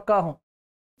deltaவே work ஆகும்.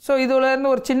 So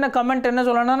இதுலேருந்து ஒரு சின்ன comment என்ன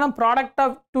சொல்லணும்னா, product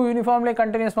of two uniformly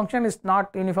continuous function is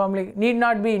not uniformly, need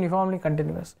not be uniformly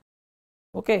continuous.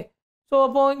 Okay. So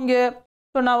அப்போது இங்கே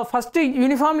நான் first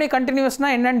uniformly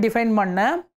கண்டினியூஸ்னால் என்னென்னு டிஃபைன்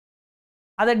பண்ணேன்.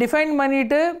 அதை டிஃபைன்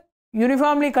பண்ணிவிட்டு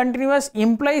யூனிஃபார்ம்லி கண்டினியூஸ்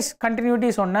இம்ப்ளைஸ் கண்டினியூட்டி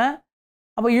சொன்னேன்.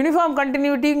 அப்போ யூனிஃபார்ம்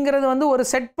கண்டினியூட்டிங்கிறது வந்து ஒரு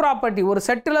செட் ப்ராப்பர்ட்டி, ஒரு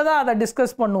செட்டில் தான் அதை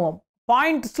டிஸ்கஸ் பண்ணுவோம்.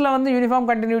 பாயிண்ட்ஸில் வந்து யூனிஃபார்ம்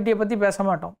கண்டினியூட்டியை பற்றி பேச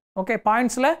மாட்டோம். ஓகே,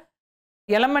 பாயிண்ட்ஸில்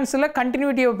எலமெண்ட்ஸில்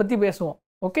கண்டினியூட்டியை பற்றி பேசுவோம்.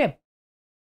 ஓகே,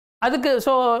 அதுக்கு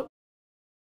ஸோ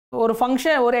ஒரு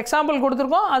ஃபங்க்ஷன் ஒரு எக்ஸாம்பிள்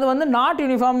கொடுத்துருக்கோம், அது வந்து நாட்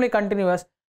யூனிஃபார்ம்லி கண்டினியூவஸ்.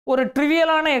 ஒரு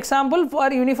ட்ரிவியலான example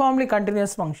for uniformly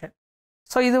continuous function.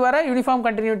 So இதுவரை யூனிஃபார்ம்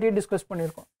கண்டினியூட்டியை டிஸ்கஸ்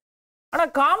பண்ணியிருக்கோம்.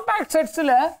 ஆனால் காம்பேக்ட்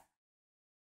செட்ஸில்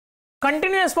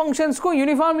கண்டினியூஸ் ஃபங்க்ஷன்ஸ்க்கும்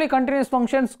யூனிஃபார்ம்லி கண்டினியூஸ்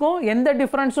ஃபங்க்ஷன்ஸ்க்கும் எந்த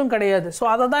டிஃப்ரென்ஸும் கிடையாது. ஸோ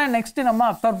அதை தான் நெக்ஸ்ட்டு நம்ம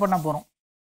அப்சர்வ் பண்ண போகிறோம்.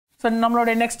 ஸோ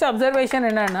நம்மளுடைய நெக்ஸ்ட் அப்சர்வேஷன்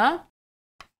என்னன்னா,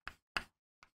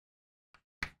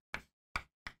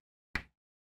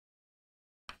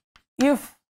 if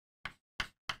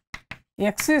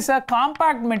X is a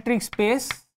compact metric space,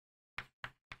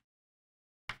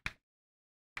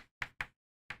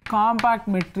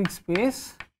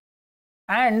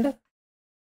 and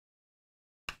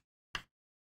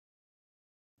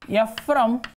f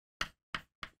from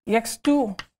x to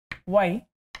y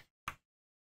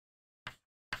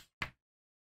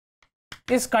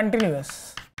is continuous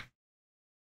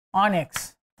on x.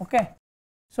 Okay,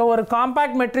 so ஒரு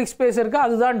காம்பேக்ட் மெட்ரிக் ஸ்பேஸ் இருக்கு,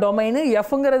 அதுதான் domain.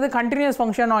 எஃப்ங்கிறது continuous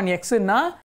function on எக்ஸ்னா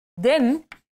then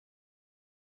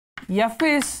F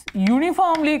is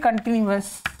uniformly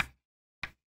continuous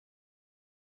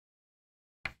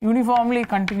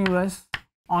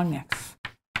on X.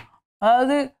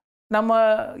 அதாவது நம்ம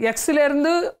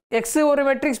எக்ஸ்லேருந்து X ஒரு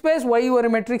metric space, Y ஒரு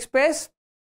metric space,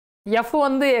 F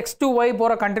வந்து X to Y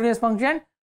போகிற continuous function.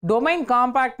 Domain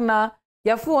காம்பேக்ட்னா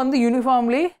F வந்து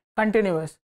யூனிஃபார்ம்லி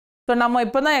கண்டினியூவஸ். ஸோ நம்ம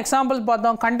இப்போ தான் எக்ஸாம்பிள்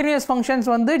பார்த்தோம், கண்டினியூஸ் ஃபங்க்ஷன்ஸ்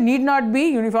வந்து need not be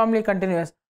uniformly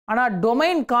continuous. ஆனால்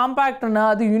டொமைன் காம்பேக்ட்னா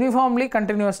அது யூனிஃபார்ம்லி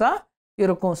கண்டினியூஸாக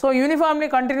இருக்கும். ஸோ யூனிஃபார்ம்லி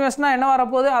கண்டினியூஸ்னால் என்ன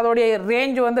வரப்போகுது, அதோடைய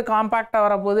ரேஞ்ச் வந்து காம்பேக்டாக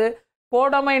வரப்போகுது.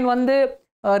 கோடொமைன் வந்து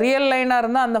ரியல் லைனாக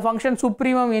இருந்தால் அந்த ஃபங்க்ஷன்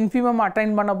சுப்ரீமம் இன்ஃபீமம்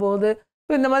அட்டைன் பண்ண போகுது.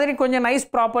 ஸோ இந்த மாதிரி கொஞ்சம் நைஸ்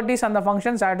ப்ராப்பர்ட்டிஸ் அந்த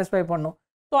ஃபங்க்ஷன் சாட்டிஸ்ஃபை பண்ணும்.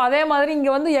 ஸோ அதே மாதிரி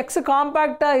இங்கே வந்து எக்ஸ்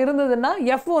காம்பேக்டாக இருந்ததுன்னா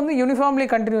எஃப் வந்து யூனிஃபார்ம்லி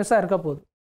கண்டினியூஸாக இருக்க போகுது.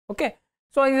 ஓகே,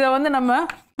 ஸோ இதை வந்து நம்ம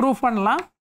ப்ரூஃப் பண்ணலாம்.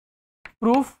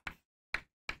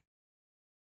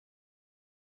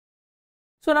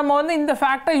 ஸோ நம்ம வந்து இந்த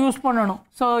ஃபேக்டை யூஸ் பண்ணணும்.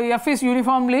 So F is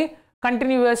uniformly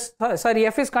continuous, sorry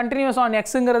F is continuous on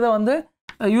எக்ஸுங்கிறத வந்து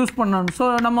யூஸ் பண்ணணும். ஸோ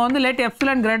நம்ம வந்து let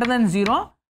epsilon greater than 0.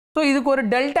 So இதுக்கு ஒரு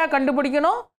டெல்டா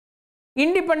கண்டுபிடிக்கணும்.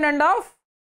 இண்டிபெண்ட் ஆஃப்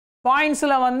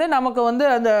பாயிண்ட்ஸில் வந்து நமக்கு வந்து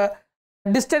அந்த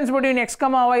distance between X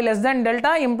comma Y less than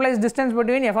delta implies distance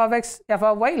between F of X F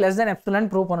of Y less than epsilon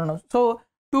prove பண்ணணும். So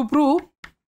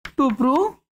to prove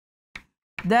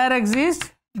there exists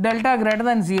delta greater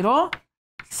than 0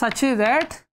 such that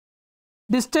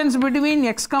distance between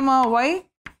x comma y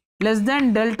less than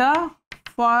delta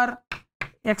for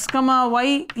x comma y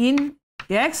in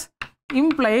x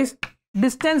implies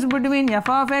distance between f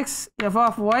of x f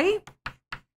of y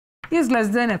is less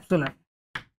than epsilon.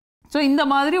 So இந்த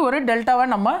மாதிரி ஒரு டெல்டாவை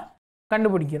நம்ம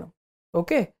கண்டுபிடிக்கணும்.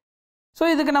 Okay, so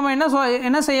இதுக்கு நம்ம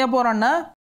என்ன செய்ய போகிறோம்னா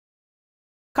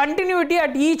கண்டினியூட்டி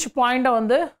அட் ஈச் பாயிண்ட்டை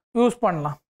வந்து யூஸ்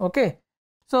பண்ணலாம். Okay,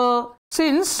 so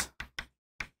since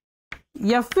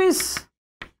F is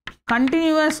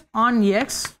continuous on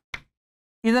X,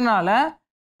 இதனால்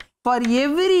for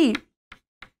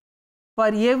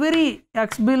every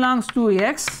X belongs to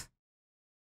X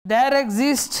there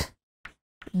exist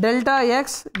delta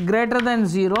X greater than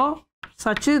 0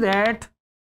 such that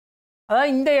அதாவது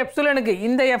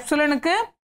இந்த எப்சிலனுக்கு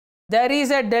there is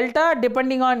a delta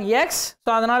depending on x. So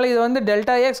அதனால இது வந்து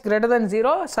delta x greater than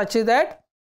 0 such that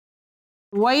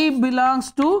y belongs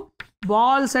to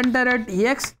ball center at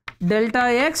x delta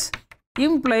x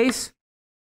implies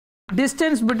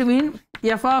distance between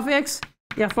f of x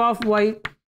f of y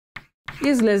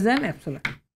is less than epsilon.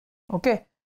 Okay,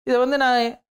 இது வந்து நான்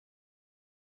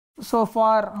so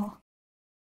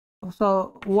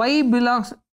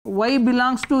y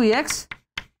belongs to x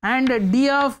and d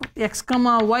of x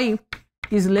comma y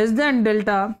is less than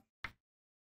delta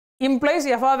implies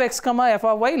f of x comma f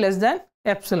of y less than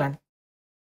epsilon.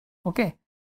 Okay,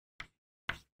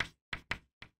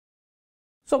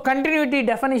 so continuity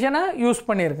definition use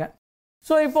பண்ணியிருக்கேன்.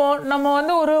 So இப்போ நம்ம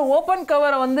வந்து ஒரு open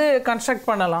கவரை வந்து construct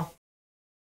பண்ணலாம்.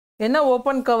 என்ன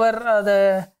open cover அது?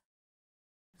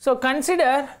 So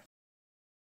consider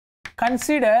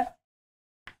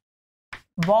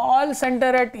ball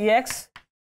center at x,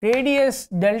 radius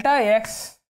delta x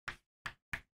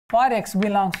for x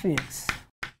belongs to x.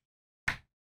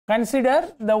 Consider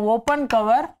the open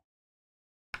cover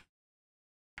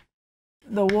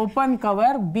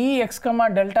bx comma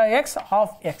delta x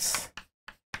of x.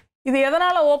 இது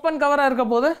எதனால ஓப்பன் கவரா இருக்க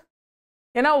போகுது?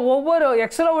 ஏன்னா ஒவ்வொரு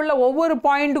எக்ஸில் உள்ள ஒவ்வொரு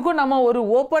பாயிண்ட்டுக்கும் நம்ம ஒரு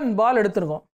ஓப்பன் பால்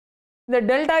எடுத்துருக்கோம். இந்த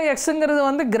டெல்டா எக்ஸுங்கிறது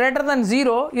வந்து கிரேட்டர் தென்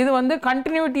 0. இது வந்து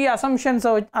கண்டினியூட்டி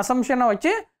அசம்ஷனை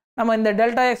வச்சு நம்ம இந்த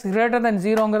டெல்டா எக்ஸ் கிரேட்டர் தென்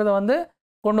 0ங்கிறத வந்து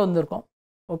கொண்டு வந்திருக்கோம்.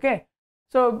 Okay,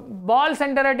 so ball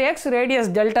centre at X radius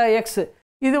delta X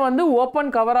இது வந்து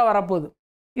ஓப்பன் கவராக வரப்போகுது.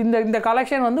 இந்த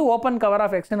கலெக்ஷன் வந்து ஓப்பன் கவர்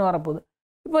ஆஃப் எக்ஸ்னு வரப்போகுது.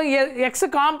 இப்போ எக்ஸ்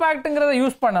காம்பேக்ட்டுங்கிறத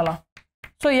யூஸ் பண்ணலாம்.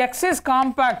 So X is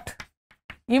compact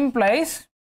implies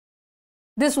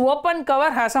this open cover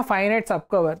has a finite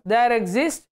subcover. There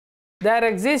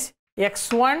exists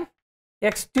x1,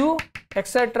 x2,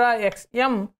 etc.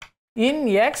 xm in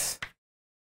x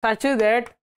such that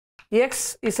x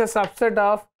is a subset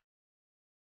of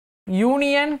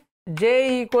union j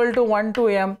equal to 1 to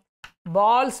m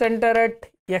ball center at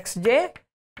xj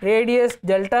radius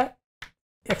delta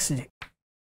xj.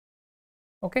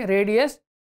 Okay, radius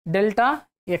delta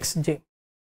xj.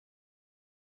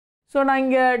 So நான்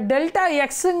இங்கே delta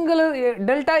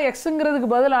எக்ஸுங்கிறதுக்கு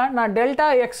பதிலாக நான் delta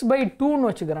X by 2ன்னு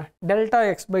வச்சுக்கிறேன். Delta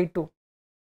X by 2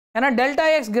 ஏன்னா delta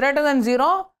X greater than 0,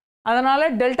 அதனால்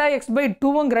delta X by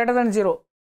 2வும் greater than 0.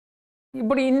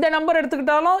 இப்படி இந்த number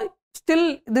எடுத்துக்கிட்டாலும் still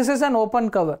this is an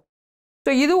open cover.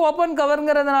 So இது ஓப்பன்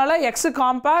கவருங்கிறதுனால எக்ஸ்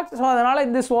காம்பேக்ட். ஸோ அதனால்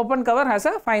this open cover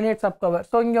has a finite sub cover.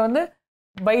 So இங்கே வந்து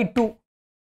by 2.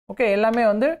 Okay, எல்லாமே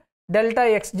வந்து டெல்டா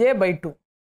எக்ஸ்ஜே பை 2.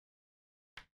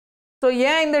 ஸோ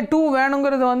ஏன் இந்த 2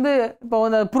 வேணுங்கிறது வந்து இப்போ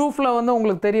அந்த ப்ரூஃபில் வந்து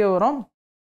உங்களுக்கு தெரிய வரும்.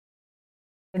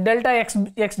 டெல்டா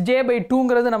எக்ஸ்ஜே பை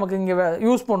 2ங்கிறது நமக்கு இங்கே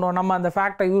யூஸ் பண்ணுவோம், நம்ம அந்த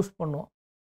ஃபேக்டை யூஸ் பண்ணுவோம்.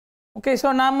 ஓகே, ஸோ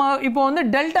நம்ம இப்போ வந்து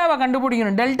டெல்டாவை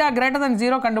கண்டுபிடிக்கணும், டெல்டா கிரேட்டர் தென்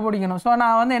 0 கண்டுபிடிக்கணும். ஸோ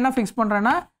நான் வந்து என்ன ஃபிக்ஸ்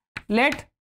பண்ணுறேன்னா let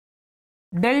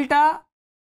delta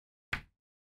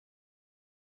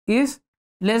is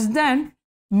less than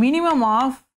minimum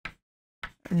of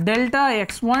delta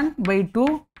x1 by 2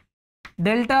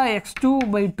 delta x2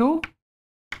 by 2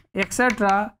 etc.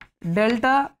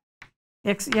 delta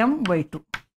xm by 2.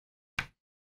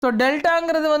 So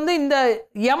டெல்டாங்கிறது வந்து இந்த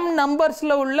m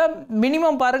நம்பர்ஸில் உள்ள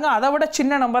மினிமம் பாருங்கள், அதை விட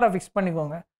சின்ன நம்பரை ஃபிக்ஸ்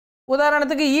பண்ணிக்கோங்க.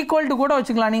 உதாரணத்துக்கு ஈக்குவல் டு கூட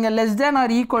வச்சுக்கலாம் நீங்கள், less than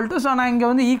or equal to. So நான் இங்கே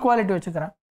வந்து ஈக்குவாலிட்டி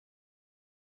வச்சுக்கிறேன்.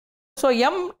 ஸோ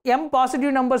m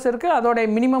பாசிட்டிவ் நம்பர்ஸ் இருக்குது, அதோடைய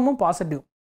மினிமமும் positive.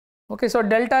 Okay, so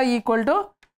delta equal to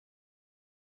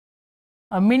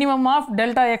minimum of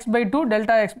delta x by 2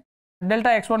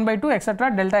 delta x1 by 2 etc.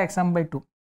 delta xm by 2.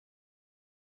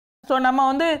 So நம்ம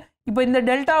வந்து இப்போ இந்த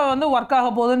டெல்டாவை வந்து ஒர்க் ஆக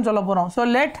போகுதுன்னு சொல்ல போகிறோம். So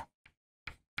let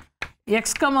x,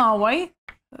 y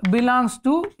belongs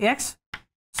to x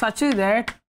such that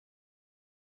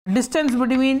distance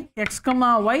between x,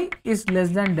 y is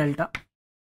less than delta.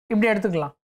 இப்படி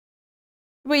எடுத்துக்கலாம்.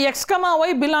 இப்போ x,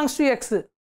 y belongs to x.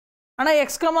 ஆனால்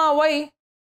x, y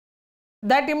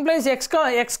that implies x,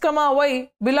 y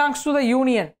belongs to the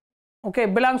union. Okay,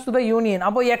 belongs to the union.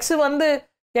 அப்போ x வந்து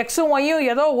எக்ஸும் ஒய்யும்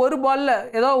ஏதோ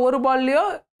ஒரு பால்லையோ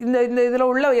இந்த இதில்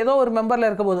உள்ள ஏதோ ஒரு மெம்பரில்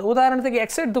இருக்க போகுது. உதாரணத்துக்கு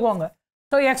x எடுத்துக்கோங்க.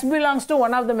 So x belongs to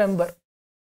one of the member.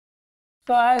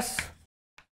 So as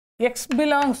x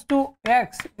belongs to x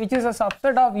which is a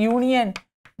subset of union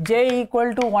j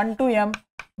equal to 1 to m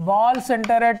ball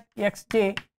center at xj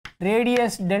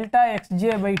radius delta xj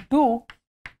by 2,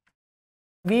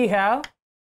 we have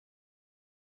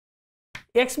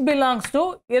x belongs to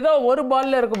ஏதோ ஒரு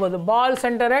பால்ல இருக்க போகுது, ball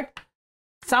center at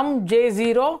sum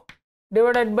j0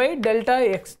 divided by delta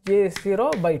xj0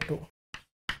 by 2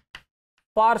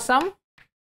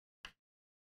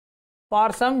 for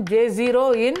some j0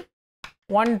 in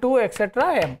 1 2 etc.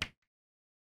 m.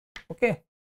 Okay,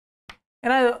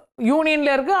 ஏன்னா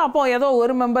யூனியனில் இருக்குது, அப்போ ஏதோ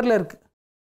ஒரு மெம்பரில் இருக்குது.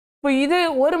 இப்போ இது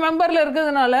ஒரு மெம்பரில்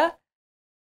இருக்கிறதுனால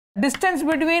டிஸ்டன்ஸ்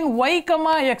பிட்வீன் y,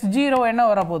 x0 என்ன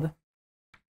வரப்போகுது.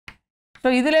 ஸோ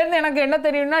இதுலேருந்து எனக்கு என்ன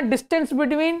தெரியும்னா டிஸ்டன்ஸ்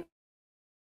பிட்வீன்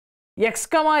x,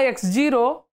 x0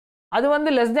 அது வந்து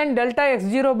less than delta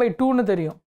x0 by 2ன்னு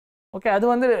தெரியும். ஓகே, அது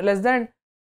வந்து less than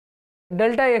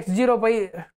delta x0 by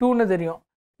 2ன்னு தெரியும்.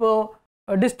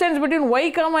 இப்போது டிஸ்டன்ஸ் பிட்வீன் y,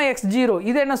 x0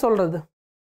 இது என்ன சொல்கிறது.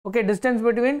 Okay, distance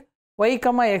between y,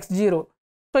 x0.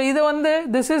 So இது வந்து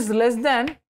this is less than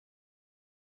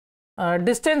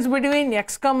distance between x,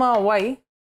 y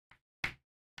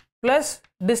plus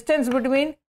distance between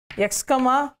x,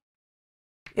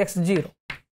 x0.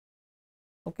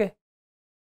 Okay,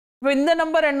 இப்போ இந்த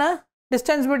நம்பர் என்ன,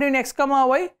 distance between x,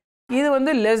 y இது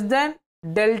வந்து less than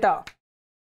delta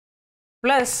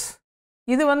plus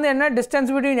இது வந்து என்ன distance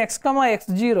between x,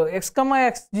 x0. x,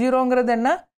 x0ங்கிறது என்ன,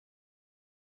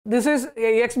 this is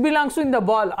x belongs to இந்த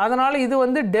ball, அதனால் இது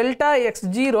வந்து delta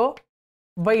x0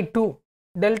 by 2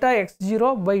 delta x0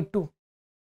 by 2.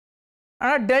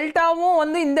 ஆனால் டெல்டாவும்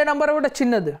வந்து இந்த நம்பரை விட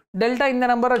சின்னது, டெல்டா இந்த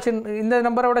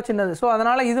நம்பரை விட சின்னது. ஸோ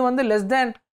அதனால் இது வந்து less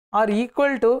than or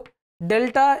equal to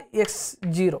delta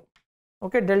x0.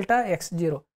 Okay, delta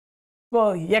x0. இப்போ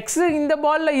எக்ஸு இந்த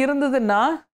பாலில் இருந்ததுன்னா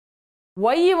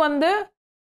y வந்து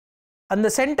அந்த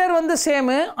சென்டர் வந்து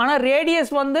சேமு, ஆனால்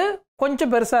ரேடியஸ் வந்து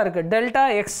கொஞ்சம் பெருசாக இருக்குது, delta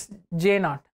X J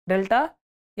not, delta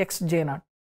X J not.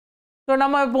 So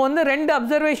நம்ம இப்போ வந்து ரெண்டு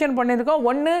அப்சர்வேஷன் பண்ணியிருக்கோம்.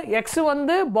 ஒன்று எக்ஸ்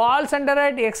வந்து பால் centre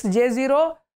at X J zero,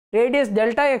 radius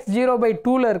delta X zero by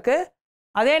 2ல் இருக்குது.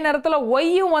 அதே நேரத்தில்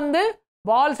ஒய்யும் வந்து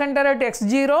பால் centre at X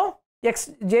zero, X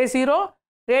J zero,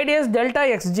 radius delta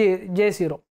X J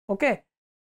zero. Okay,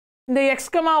 இந்த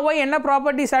எக்ஸ் கமா ஒய் என்ன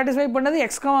ப்ராப்பர்ட்டி சாட்டிஸ்ஃபை பண்ணது?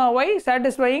 X comma Y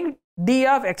satisfying D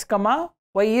of X comma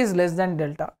Y is less than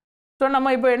delta. So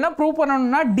நம்ம இப்போ என்ன prove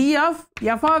பண்ணணும்னா D of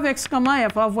F of X comma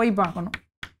F of Y பார்க்கணும்.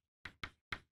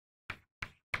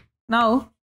 Now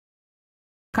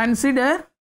consider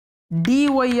dy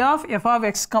of f of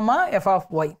x comma f of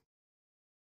y.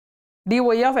 dy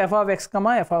of f of x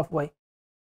comma f of y.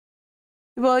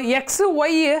 இப்போ x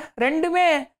y ரெண்டுமே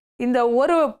இந்த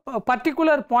ஒரு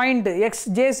particular point X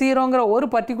J ஜீரோங்கிற ஒரு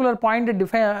particular point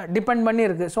depend பண்ணி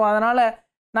இருக்கு. So அதனால்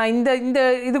நான் இந்த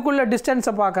இதுக்குள்ள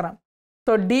டிஸ்டன்ஸை பார்க்குறேன்.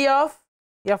 So D of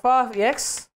F of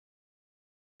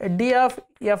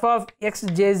X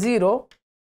J zero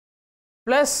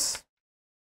plus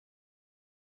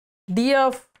d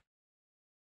of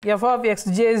f of x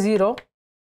j0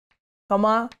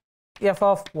 comma f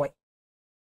of y.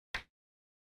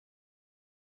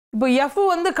 இப்போ f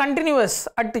வந்து continuous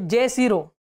at j0,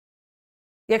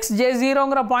 x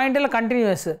j0ங்கிற பாயிண்டில்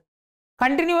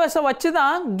கண்டினியூஸை வச்சு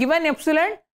தான் given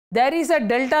epsilon there is a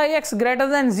delta x greater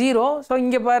than 0. So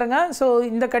இங்கே பாருங்கள், so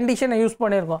இந்த கண்டிஷனை use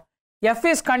பண்ணியிருக்கோம். f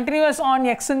is continuous on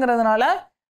xங்கிறதுனால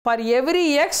for every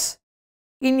x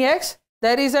in x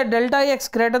there is a delta x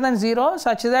greater than 0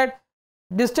 such that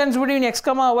distance between x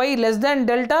comma y less than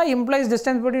delta implies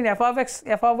distance between f of x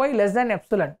f of y less than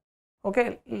epsilon. Okay,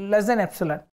 less than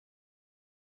epsilon.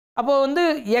 அப்போ வந்து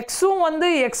xும் வந்து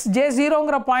x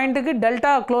j0ங்கிற பாயிண்ட்டுக்கு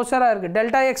delta க்ளோஸராக இருக்குது,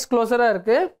 delta X க்ளோஸராக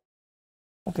இருக்குது.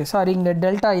 Okay sorry, இங்கே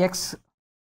delta X,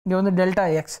 இங்கே வந்து delta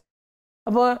X.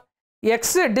 அப்போ x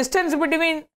distance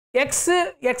between x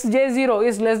j0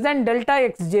 is less than delta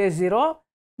x j0.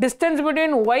 Distance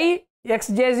between y x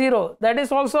j0 that is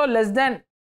also less than,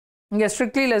 இங்கே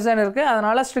strictly less than இருக்குது,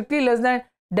 அதனால் strictly less than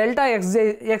delta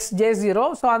x j0.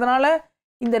 So அதனால்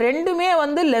இந்த ரெண்டுமே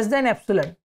வந்து less than epsilon,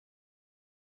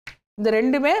 இந்த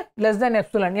ரெண்டுமே less than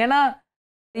epsilon. ஏன்னா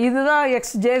இதுதான் x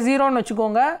j0ன்னு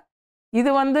வச்சுக்கோங்க,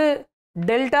 இது வந்து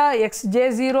delta x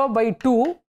j0 by 2,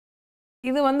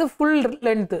 இது வந்து full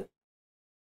length.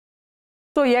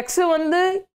 ஸோ x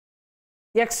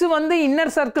வந்து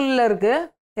இன்னர் சர்க்கிளில் இருக்குது,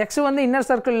 x வந்து இன்னர்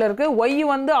சர்க்கிளில் இருக்குது, y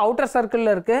வந்து அவுட்டர்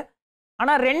சர்க்கிளில் இருக்குது.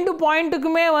 ஆனால் ரெண்டு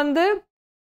பாயிண்ட்டுக்குமே வந்து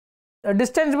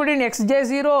distance between X J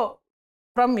zero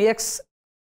from X,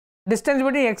 distance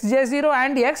between X J zero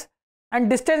and X and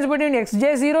distance between X J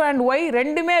zero and Y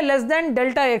ரெண்டுமே less than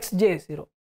delta X J zero.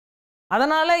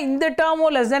 அதனால் இந்த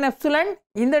டேர்மும் லெஸ் தேன் எப்சிலன்,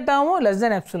 இந்த டேர்மும் less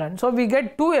than epsilon. So we get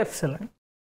 2 epsilon,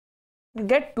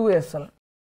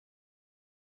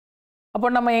 அப்போ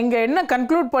நம்ம இங்கே என்ன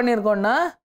conclude பண்ணியிருக்கோம்னா,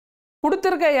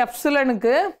 கொடுத்துருக்க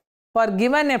எப்சிலனுக்கு for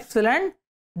given epsilon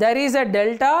there is a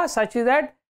delta such that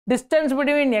distance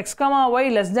between x comma y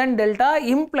less than delta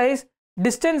implies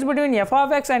distance between f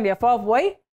of x and f of y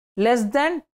less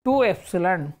than 2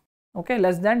 epsilon. Okay,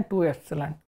 less than 2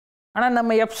 epsilon. ஆனால்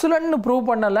நம்ம எப்சிலன்னு prove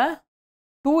பண்ணலை,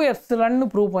 2 epsilon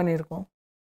prove பண்ணியிருக்கோம்.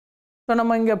 So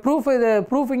நம்ம இங்கே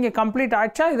proof இங்கே complete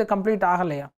ஆச்சா, இது complete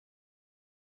ஆகலையா?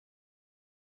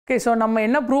 ஓகே, ஸோ நம்ம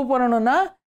என்ன ப்ரூவ் பண்ணணும்னா,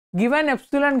 given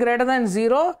epsilon greater than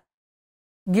 0,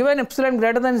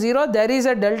 there is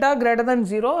a delta greater than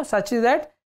 0 such that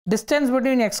distance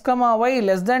between x comma y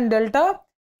less than delta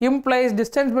implies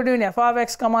distance between f of x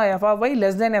comma f of y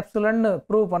less than epsilon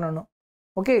prove பண்ணணும்.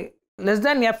 Okay, less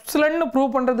than epsilon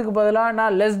prove பண்ணுறதுக்கு பதிலாக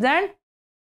நான் less than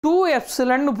 2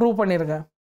 epsilon prove பண்ணியிருக்கேன்.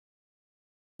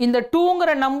 இந்த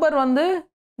 2ங்கிற number வந்து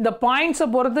இந்த பாயிண்ட்ஸை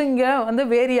பொறுத்து இங்கே வந்து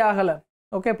வேரி ஆகலை.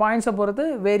 ஓகே, பாயிண்ட்ஸை பொறுத்து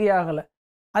வேரி ஆகலை.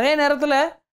 அதே நேரத்தில்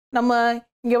நம்ம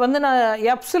இங்கே வந்து நான்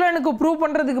எப்சிலனுக்கு ப்ரூவ்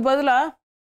பண்ணுறதுக்கு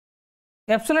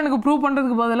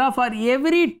பதிலாக for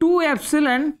every 2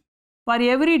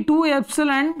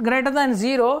 epsilon greater than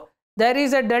 0 there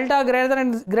is a delta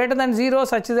greater than 0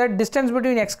 such that distance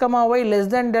between x comma y less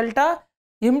than delta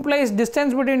implies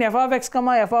distance between f of x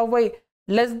comma f of y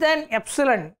less than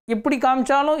epsilon. இப்படி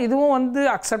காமிச்சாலும் இதுவும் வந்து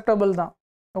acceptable தான்.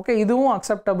 Okay, இதுவும்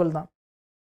acceptable தான்.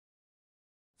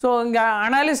 So இங்கே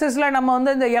அனாலிசிஸில் நம்ம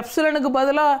வந்து இந்த எப்சிலனுக்கு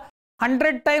பதிலாக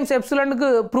 100 times எப்சிலனுக்கு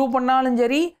ப்ரூவ் பண்ணாலும்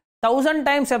சரி, 1000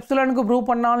 times எப்சிலனுக்கு ப்ரூவ்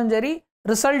பண்ணாலும் சரி,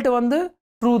 ரிசல்ட் வந்து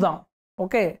ட்ரூ தான்.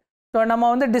 ஓகே, ஸோ நம்ம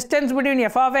வந்து distance between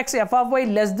F of X F of Y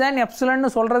less than எப்சிலன்னு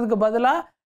சொல்கிறதுக்கு பதிலாக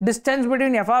distance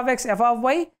between F of X F of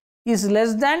Y is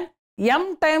less than m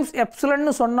times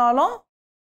எப்சிலன்னு சொன்னாலும்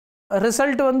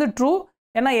ரிசல்ட் வந்து ட்ரூ.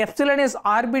 ஏன்னா epsilon is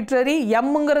arbitrary,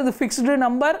 எம்ங்கிறது fixed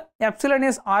number, epsilon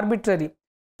is arbitrary.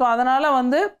 So அதனால்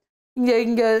வந்து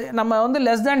இங்கே நம்ம வந்து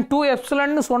லெஸ் தேன் 2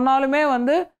 எப்சிலன்னு சொன்னாலுமே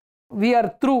வந்து வி ஆர்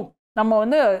த்ரூ. நம்ம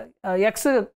வந்து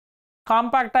எக்ஸு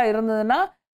காம்பேக்டாக இருந்ததுன்னா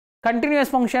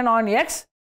continuous function on X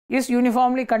is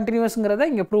uniformly கண்டினியூஸ்ங்கிறத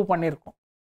இங்கே ப்ரூவ் பண்ணியிருக்கோம்.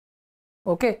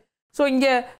 ஓகே, ஸோ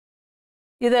இங்கே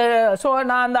இதை ஸோ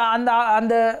நான் அந்த அந்த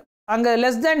அந்த அங்கே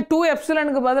லெஸ் தேன் 2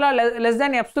 எப்சிலனுக்கு பதிலாக லெஸ்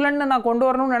தேன் எப்சிலன்னு நான் கொண்டு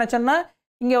வரணும்னு நினச்சேன்னா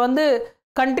இங்கே வந்து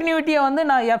கண்டினியூட்டியை வந்து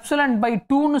நான் எப்சிலன் பை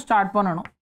 2ன்னு ஸ்டார்ட் பண்ணணும்.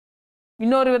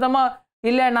 இன்னொரு விதமாக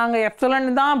இல்லை நாங்கள் எப்சிலன்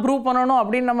தான் ப்ரூவ் பண்ணணும்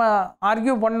அப்படின்னு நம்ம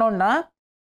ஆர்கியூ பண்ணோன்னா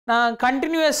நான்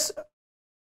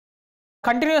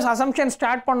கண்டினியூஸ் அசம்ப்ஷன்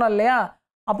ஸ்டார்ட் பண்ணோம் இல்லையா,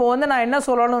 அப்போ வந்து நான் என்ன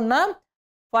சொல்லணும்னா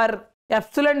for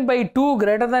epsilon by 2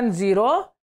 greater than 0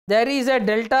 there is a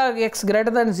delta x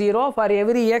greater than 0. For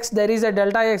every x there is a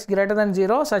delta x greater than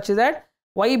 0 such that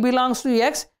y belongs to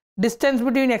x. Distance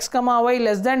between x comma y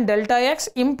less than delta x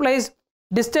implies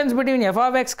distance between f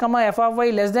of x comma f of y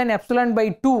less than epsilon by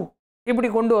 2. இப்படி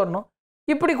கொண்டு வரணும்.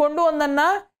 இப்படி கொண்டு வந்தோன்னா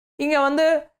இங்கே வந்து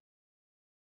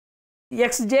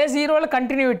xj0ல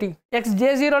continuity,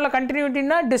 xj0ல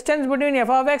கண்டினியூட்டின்னா distance between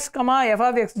f of x comma f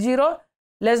of x0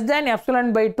 less than epsilon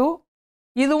by 2,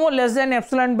 இதுவும் less than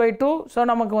epsilon by 2. So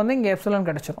நமக்கு வந்து இங்கே எப்சிலன்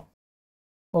கிடச்சிரும்.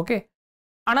 ஓகே,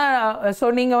 ஆனால் ஸோ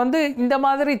நீங்கள் வந்து இந்த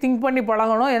மாதிரி திங்க் பண்ணி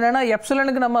பழகணும். என்னென்னா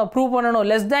எப்சிலனுக்கு நம்ம ப்ரூவ் பண்ணணும்,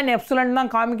 லெஸ் தேன் எப்சிலன்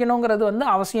தான் காமிக்கணுங்கிறது வந்து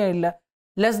அவசியம் இல்லை.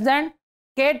 Less than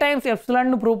k times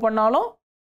எப்சிலன்னு prove பண்ணாலும்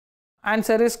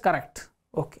answer is correct.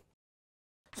 Okay,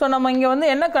 so நம்ம இங்கே வந்து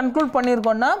என்ன conclude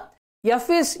பண்ணியிருக்கோம்னா f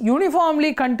is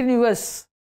uniformly continuous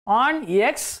on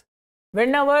x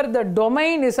whenever the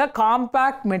domain is a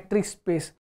compact metric space.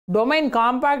 Domain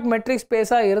compact matric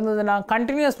ஸ்பேஸாக இருந்ததுன்னா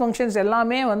கண்டினியூஸ் ஃபங்க்ஷன்ஸ்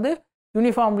எல்லாமே வந்து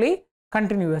யூனிஃபார்ம்லி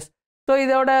கண்டினியூவஸ். ஸோ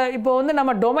இதோட இப்போ வந்து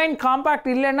நம்ம டொமைன் காம்பேக்ட்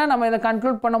இல்லைன்னா நம்ம இதை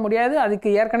கன்க்ளூட் பண்ண முடியாது.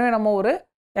 அதுக்கு ஏற்கனவே நம்ம ஒரு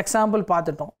எக்ஸாம்பிள்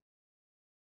பார்த்துட்டோம்.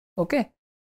 ஓகே,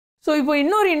 ஸோ இப்போ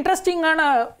இன்னொரு இன்ட்ரெஸ்டிங்கான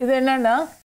இது என்னென்னா,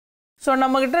 ஸோ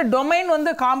நம்மக்கிட்ட டொமைன்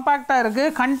வந்து காம்பேக்டாக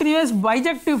இருக்குது, கண்டினியூஸ்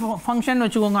பைஜெக்டிவ் ஃபங்க்ஷன்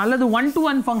வச்சுக்கோங்க அல்லது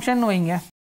 1-to-1 ஃபங்க்ஷன் வைங்க.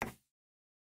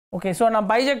 ஓகே, ஸோ நான்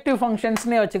பைஜெக்டிவ்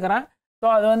ஃபங்க்ஷன்ஸ்னே வச்சுக்கிறேன். ஸோ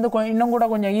அது வந்து இன்னும் கூட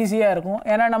கொஞ்சம் ஈஸியாக இருக்கும்.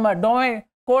 ஏன்னா நம்ம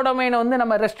கோடொமைனை வந்து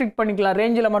நம்ம ரெஸ்ட்ரிக்ட் பண்ணிக்கலாம்,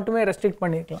 ரேஞ்சில் மட்டுமே ரெஸ்ட்ரிக்ட்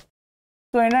பண்ணிக்கலாம்.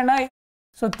 ஸோ என்னென்னா,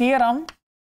 so theorem,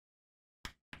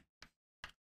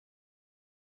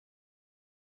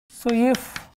 so if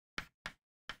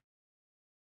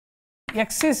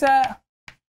x is a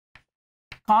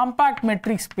compact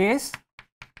metric space,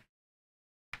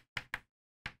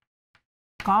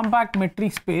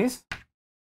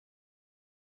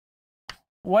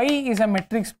 y is a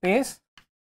metric space,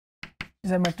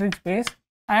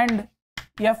 and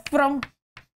f from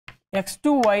x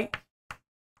to y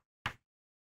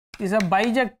is a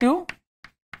bijective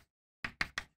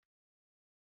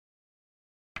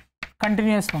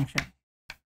continuous function.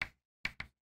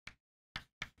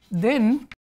 Then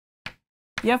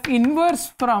f inverse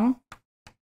from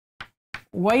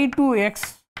y to x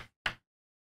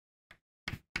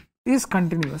is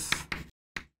continuous.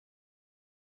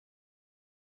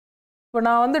 இப்போ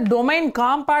நான் வந்து domain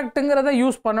காம்பேக்ட்டுங்கிறத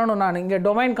use பண்ணணும். நான் இங்கே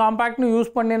domain காம்பேக்ட்னு use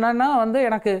பண்ணினேன்னா வந்து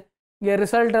எனக்கு இங்கே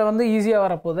ரிசல்ட்டை வந்து ஈஸியாக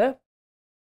வரப்போகுது.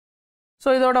 ஸோ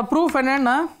இதோட ப்ரூஃப்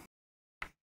என்னென்னா,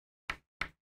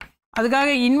 அதுக்காக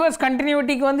இன்வெர்ஸ்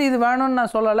கண்டினியூட்டிக்கு வந்து இது வேணும்னு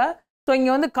நான் சொல்லலை. ஸோ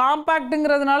இங்கே வந்து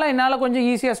காம்பேக்ட்டுங்கிறதுனால என்னால் கொஞ்சம்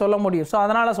ஈஸியாக சொல்ல முடியும். ஸோ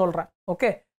அதனால் சொல்கிறேன்.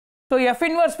 Okay, so F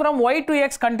inverse from Y to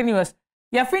X continuous.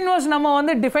 F inverse நம்ம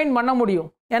வந்து டிஃபைன் பண்ண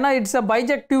முடியும், ஏன்னா it's a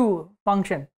bijective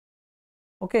function.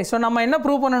 Okay, so நம்ம என்ன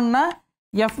ப்ரூவ் பண்ணணும்னா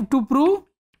f to prove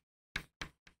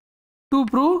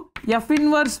f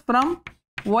inverse from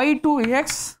y to x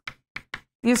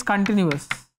is continuous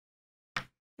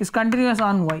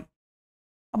on y.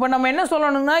 அப்போ நம்ம என்ன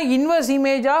சொல்லணும்னா inverse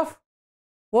image of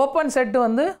open set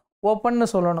வந்து ஓப்பன்னு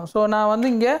சொல்லணும். ஸோ நான் வந்து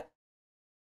இங்கே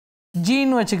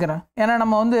ஜின்னு வச்சுக்கிறேன், ஏன்னா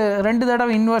நம்ம வந்து 2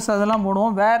 தடவை இன்வெர்ஸ் அதெல்லாம்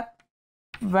போடுவோம்.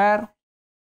 வேர்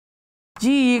g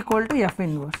equal to f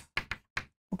inverse.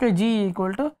 Okay, g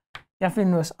equal to f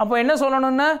inverse. அப்போ என்ன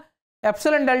சொல்லணும்னா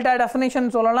எப்சிலன் டெல்டா டெஃபினிஷன்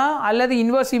சொல்லலாம், அல்லது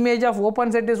inverse image of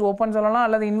open set is open சொல்லலாம்,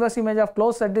 அல்லது inverse image of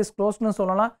close set is க்ளோஸ்னு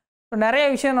சொல்லலாம். ஸோ நிறைய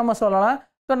விஷயம் நம்ம சொல்லலாம்.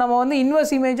 ஸோ நம்ம வந்து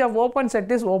inverse image of open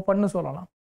set is ஓப்பன்னு சொல்லலாம்.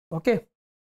 ஓகே,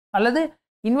 அல்லது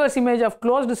inverse image of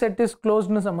closed set is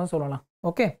க்ளோஸ்னு நம்ம சொல்லலாம்.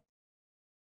 ஓகே,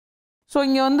 ஸோ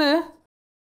இங்கே வந்து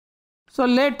so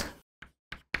let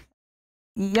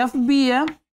f be a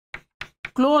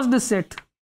closed set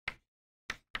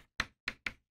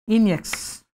in X.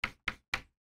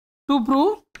 To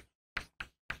prove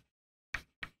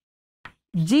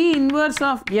G inverse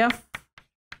of F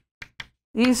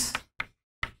is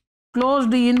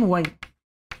closed in Y.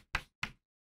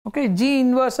 Okay, G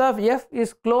inverse of F is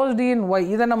closed in Y.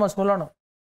 இதை நம்ம சொல்லணும்.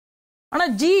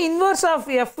 ஆனால் G inverse of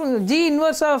F, G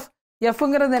inverse of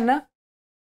Fங்கிறது என்ன?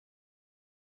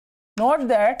 Note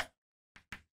that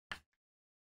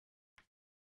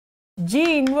G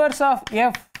inverse of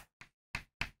F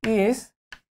is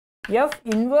F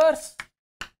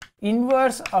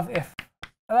inverse of F.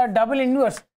 அதாவது double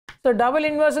inverse. So double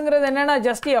inverseங்கிறது என்னன்னா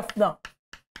just F தான்.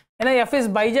 ஏன்னா F is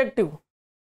bijective.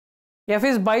 F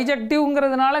is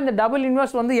bijectivங்கிறதுனால இந்த double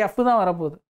inverse வந்து F தான்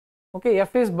வரப்போகுது. Okay,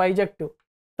 F is bijective.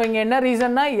 So இங்கே என்ன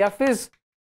ரீசன்னா F is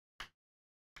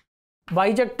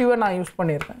bijective நான் யூஸ்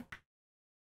பண்ணியிருக்கேன்.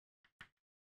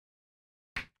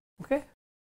 ஓகே,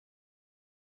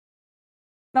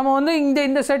 நம்ம வந்து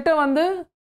இந்த செட்டை வந்து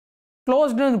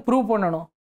க்ளோஸ்டுன்னு ப்ரூவ் பண்ணணும்.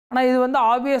 ஆனால் இது வந்து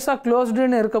ஆப்வியஸாக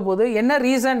க்ளோஸ்டுன்னு இருக்க போது என்ன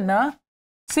ரீசன்னா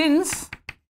since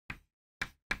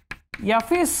F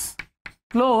is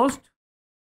closed,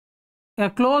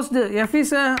 F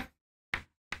is a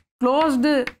closed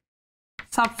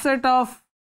subset of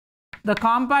the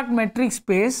compact metric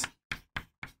space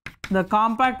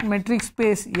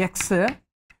X.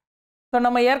 So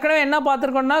நம்ம ஏற்கனவே என்ன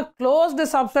பார்த்துருக்கோம்னா closed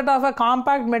subset of a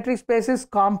compact metric space is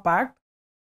compact.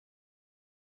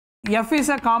 F is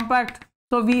a compact,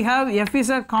 so we have F is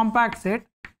a compact set.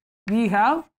 We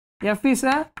have F is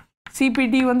a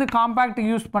CPT வந்து compact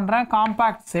use பண்ணுறேன்,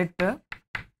 compact set,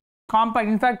 compact,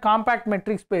 in fact compact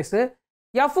metric space.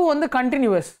 F வந்து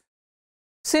continuous.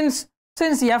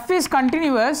 Since F is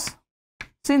continuous,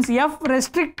 since F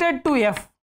restricted to F,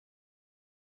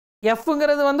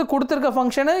 Fங்கிறது வந்து கொடுத்துருக்க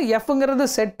function, Fங்கிறது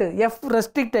set, F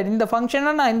restricted, இந்த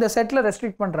ஃபங்க்ஷனை நான் இந்த settle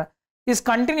restrict பண்ணுறேன், is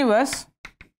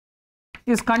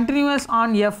continuous on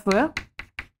F.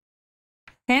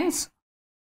 Hence,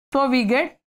 so we get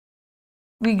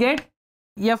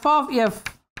F of F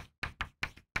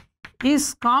is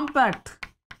compact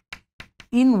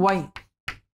in Y.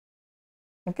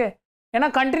 Okay, ஏன்னா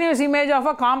continuous image of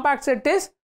a compact set is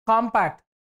compact.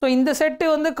 So இந்த set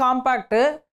வந்து compact,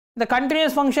 இந்த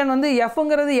continuous function வந்து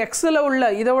எஃப்ங்கிறது எக்ஸில் உள்ள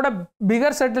இதோட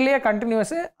figure செட்டிலேயே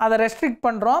continuous, அதை restrict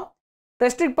பண்ணுறோம்,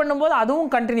 ரெஸ்ட்ரிக்ட் பண்ணும்போது அதுவும்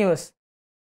கண்டினியூஸ்.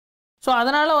 ஸோ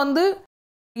அதனால் வந்து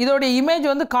இதோடைய இமேஜ்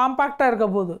வந்து காம்பேக்டாக இருக்க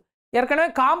போகுது. ஏற்கனவே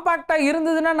காம்பேக்டாக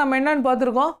இருந்ததுன்னா நம்ம என்னன்னு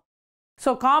பார்த்துருக்கோம். So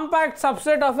compact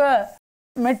subset of a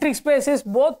metric space is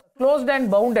both closed and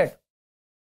bounded.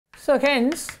 So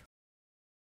hence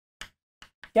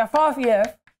F of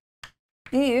F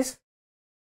is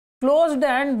closed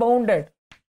and bounded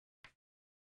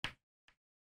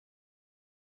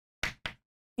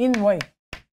in Y.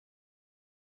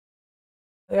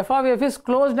 F of F is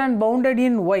closed and bounded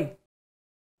in Y.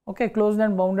 Okay, closed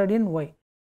and bounded in Y.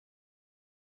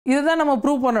 இதுதான் நம்ம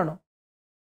prove பண்ணணும்.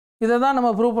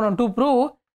 To prove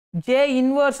J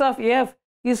inverse of F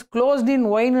is closed in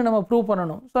Y னு நம்ம prove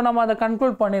பண்ணணும். So நம்ம அதை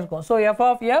conclude பண்ணியிருக்கோம். So F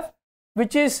of F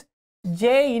which is J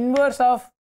inverse of,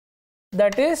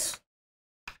 that is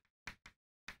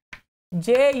J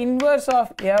inverse of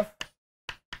F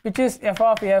which is F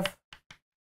of F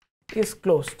is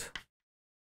closed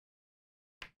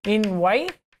in Y.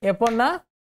 எப்போன்னா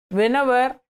whenever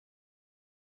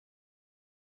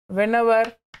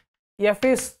F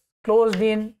is closed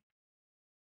in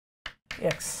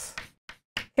X.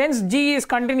 Hence G is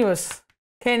continuous.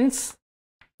 Hence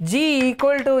G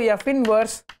equal to F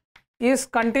inverse is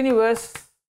continuous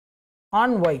on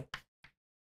Y.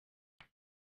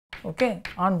 Okay,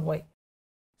 on Y.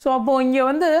 So அப்போ இங்கே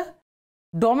வந்து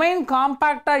domain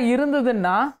காம்பேக்டாக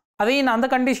இருந்ததுன்னா அதையும் நான் அந்த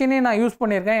கண்டிஷனையும் நான் use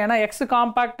பண்ணியிருக்கேன். ஏன்னா X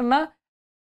காம்பேக்ட்னா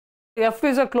F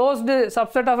is a closed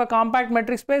subset of a compact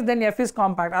metric space, then F is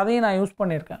compact, அதையும் நான் யூஸ்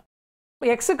பண்ணியிருக்கேன். இப்போ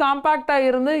எக்ஸ் காம்பேக்டாக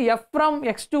இருந்து F from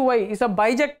X to Y is a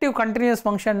bijective continuous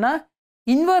ஃபங்க்ஷன்னா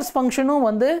இன்வர்ஸ் ஃபங்க்ஷனும்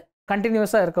வந்து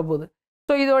கண்டினியூஸாக இருக்க போகுது.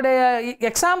 ஸோ இதோடைய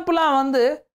எக்ஸாம்பிளாக வந்து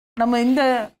நம்ம இந்த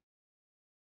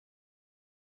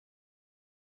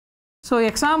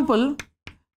எக்ஸாம்பிள்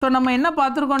நம்ம என்ன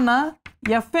பார்த்துருக்கோம்னா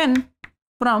fn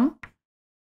from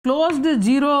closed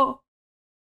 0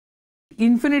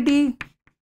 infinity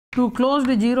to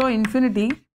closed 0 infinity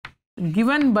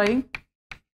given by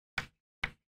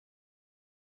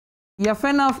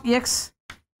fn of x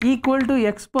equal to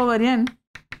x power n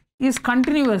is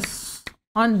continuous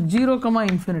on 0 comma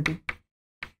infinity.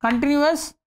 Continuous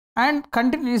and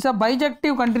is a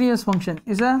bijective continuous function,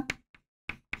 is a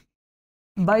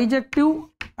bijective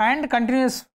and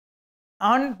continuous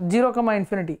on 0 comma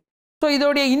infinity. So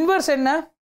இதோடைய inverse என்ன?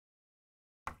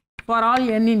 For all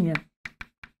n in n.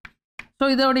 So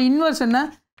இதோடைய inverse என்ன?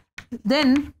 Then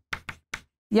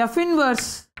f inverse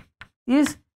is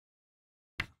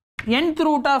nth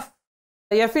root of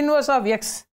f inverse of x.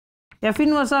 f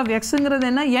inverse of x ங்கிறது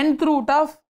என்ன? nth root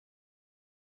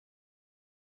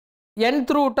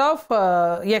of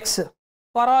x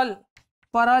for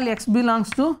all x belongs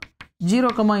to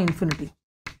 0, infinity.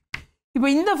 இப்போ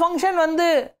இந்த function வந்து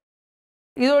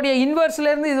இதோடைய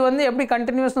இன்வெர்ஸ்லேருந்து இது வந்து எப்படி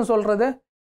கண்டினியூஸ்னு சொல்கிறது?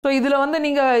 ஸோ இதில் வந்து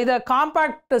நீங்கள் இதை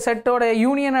காம்பேக்ட் செட்டோட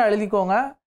யூனியனை எழுதிக்கோங்க.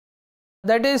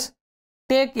 That is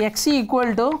take x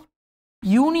equal to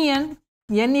union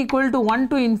n equal to 1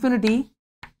 to infinity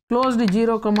closed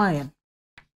 0, n.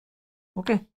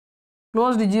 Okay,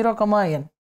 closed 0, n.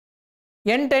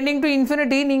 n tending to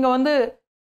infinity நீங்கள் வந்து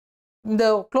இந்த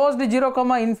closed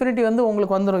 0, infinity வந்து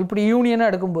உங்களுக்கு வந்துடும் இப்படி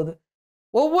யூனியனாக எடுக்கும்போது.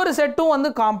 ஒவ்வொரு செட்டும் வந்து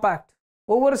காம்பேக்ட்,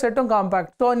 ஒவ்வொரு செட்டும்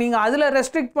காம்பேக்ட். ஸோ நீங்கள் அதில்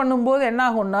ரெஸ்ட்ரிக்ட் பண்ணும்போது என்ன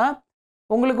ஆகும்னா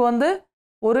உங்களுக்கு வந்து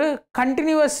ஒரு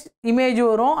கண்டினியூவஸ் இமேஜ்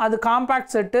வரும், அது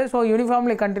compact set. So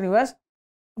uniformly continuous.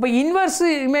 இப்போ இன்வெர்ஸ்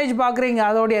இமேஜ் பார்க்குறீங்க,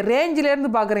 அதோடைய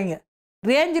ரேஞ்சிலேருந்து பார்க்குறீங்க.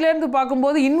 ரேஞ்சிலேருந்து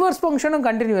பார்க்கும்போது inverse ஃபங்க்ஷனும்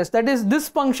continuous. That is this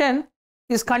function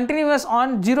is continuous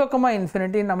on 0,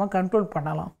 infinity நம்ம கண்ட்ரோல்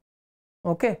பண்ணலாம்.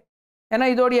 ஓகே, ஏன்னா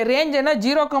இதோடைய ரேஞ்ச் என்ன,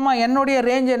 0, என்னுடைய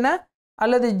ரேஞ்ச் என்ன,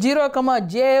 அல்லது 0,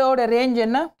 jோட ரேஞ்ச்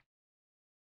என்ன,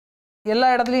 எல்லா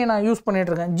இடத்துலையும் நான் யூஸ்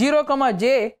பண்ணிகிட்ருக்கேன். 0, j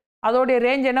அதோடைய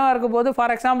ரேஞ்ச் என்னவாக இருக்க போது?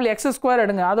 ஃபார் எக்ஸாம்பிள் x²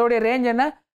 எடுங்க, அதோடைய ரேஞ்ச் என்ன,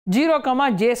 0,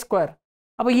 j².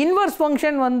 அப்போ இன்வெர்ஸ்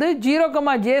ஃபங்க்ஷன் வந்து 0,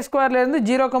 j²லேருந்து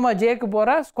 0, jக்கு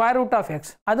போகிற ஸ்கொயர் ரூட் ஆஃப்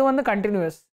x, அது வந்து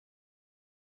கண்டினியூவஸ்.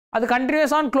 அது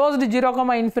கண்டினியூஸ் ஆன் க்ளோஸ்டு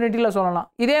 0, infinity சொல்லலாம்.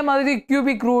 இதே மாதிரி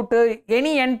cubic route,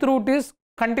 any nth root is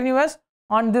continuous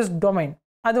on this domain.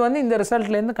 அது வந்து இந்த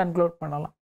ரிசல்ட்லேருந்து கன்க்ளூட்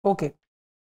பண்ணலாம். ஓகே,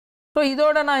 ஸோ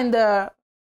இதோட நான் இந்த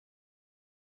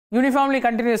யூனிஃபார்ம்லி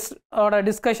கண்டினியூஸோட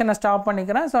டிஸ்கஷனை ஸ்டாப்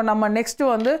பண்ணிக்கிறேன். ஸோ நம்ம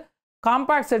நெக்ஸ்ட்டு வந்து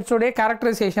காம்பேக்ட் செட்ஸோடைய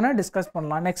கேரக்டரைசேஷனை டிஸ்கஸ்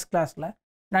பண்ணலாம் நெக்ஸ்ட் கிளாஸில்.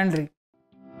 நன்றி.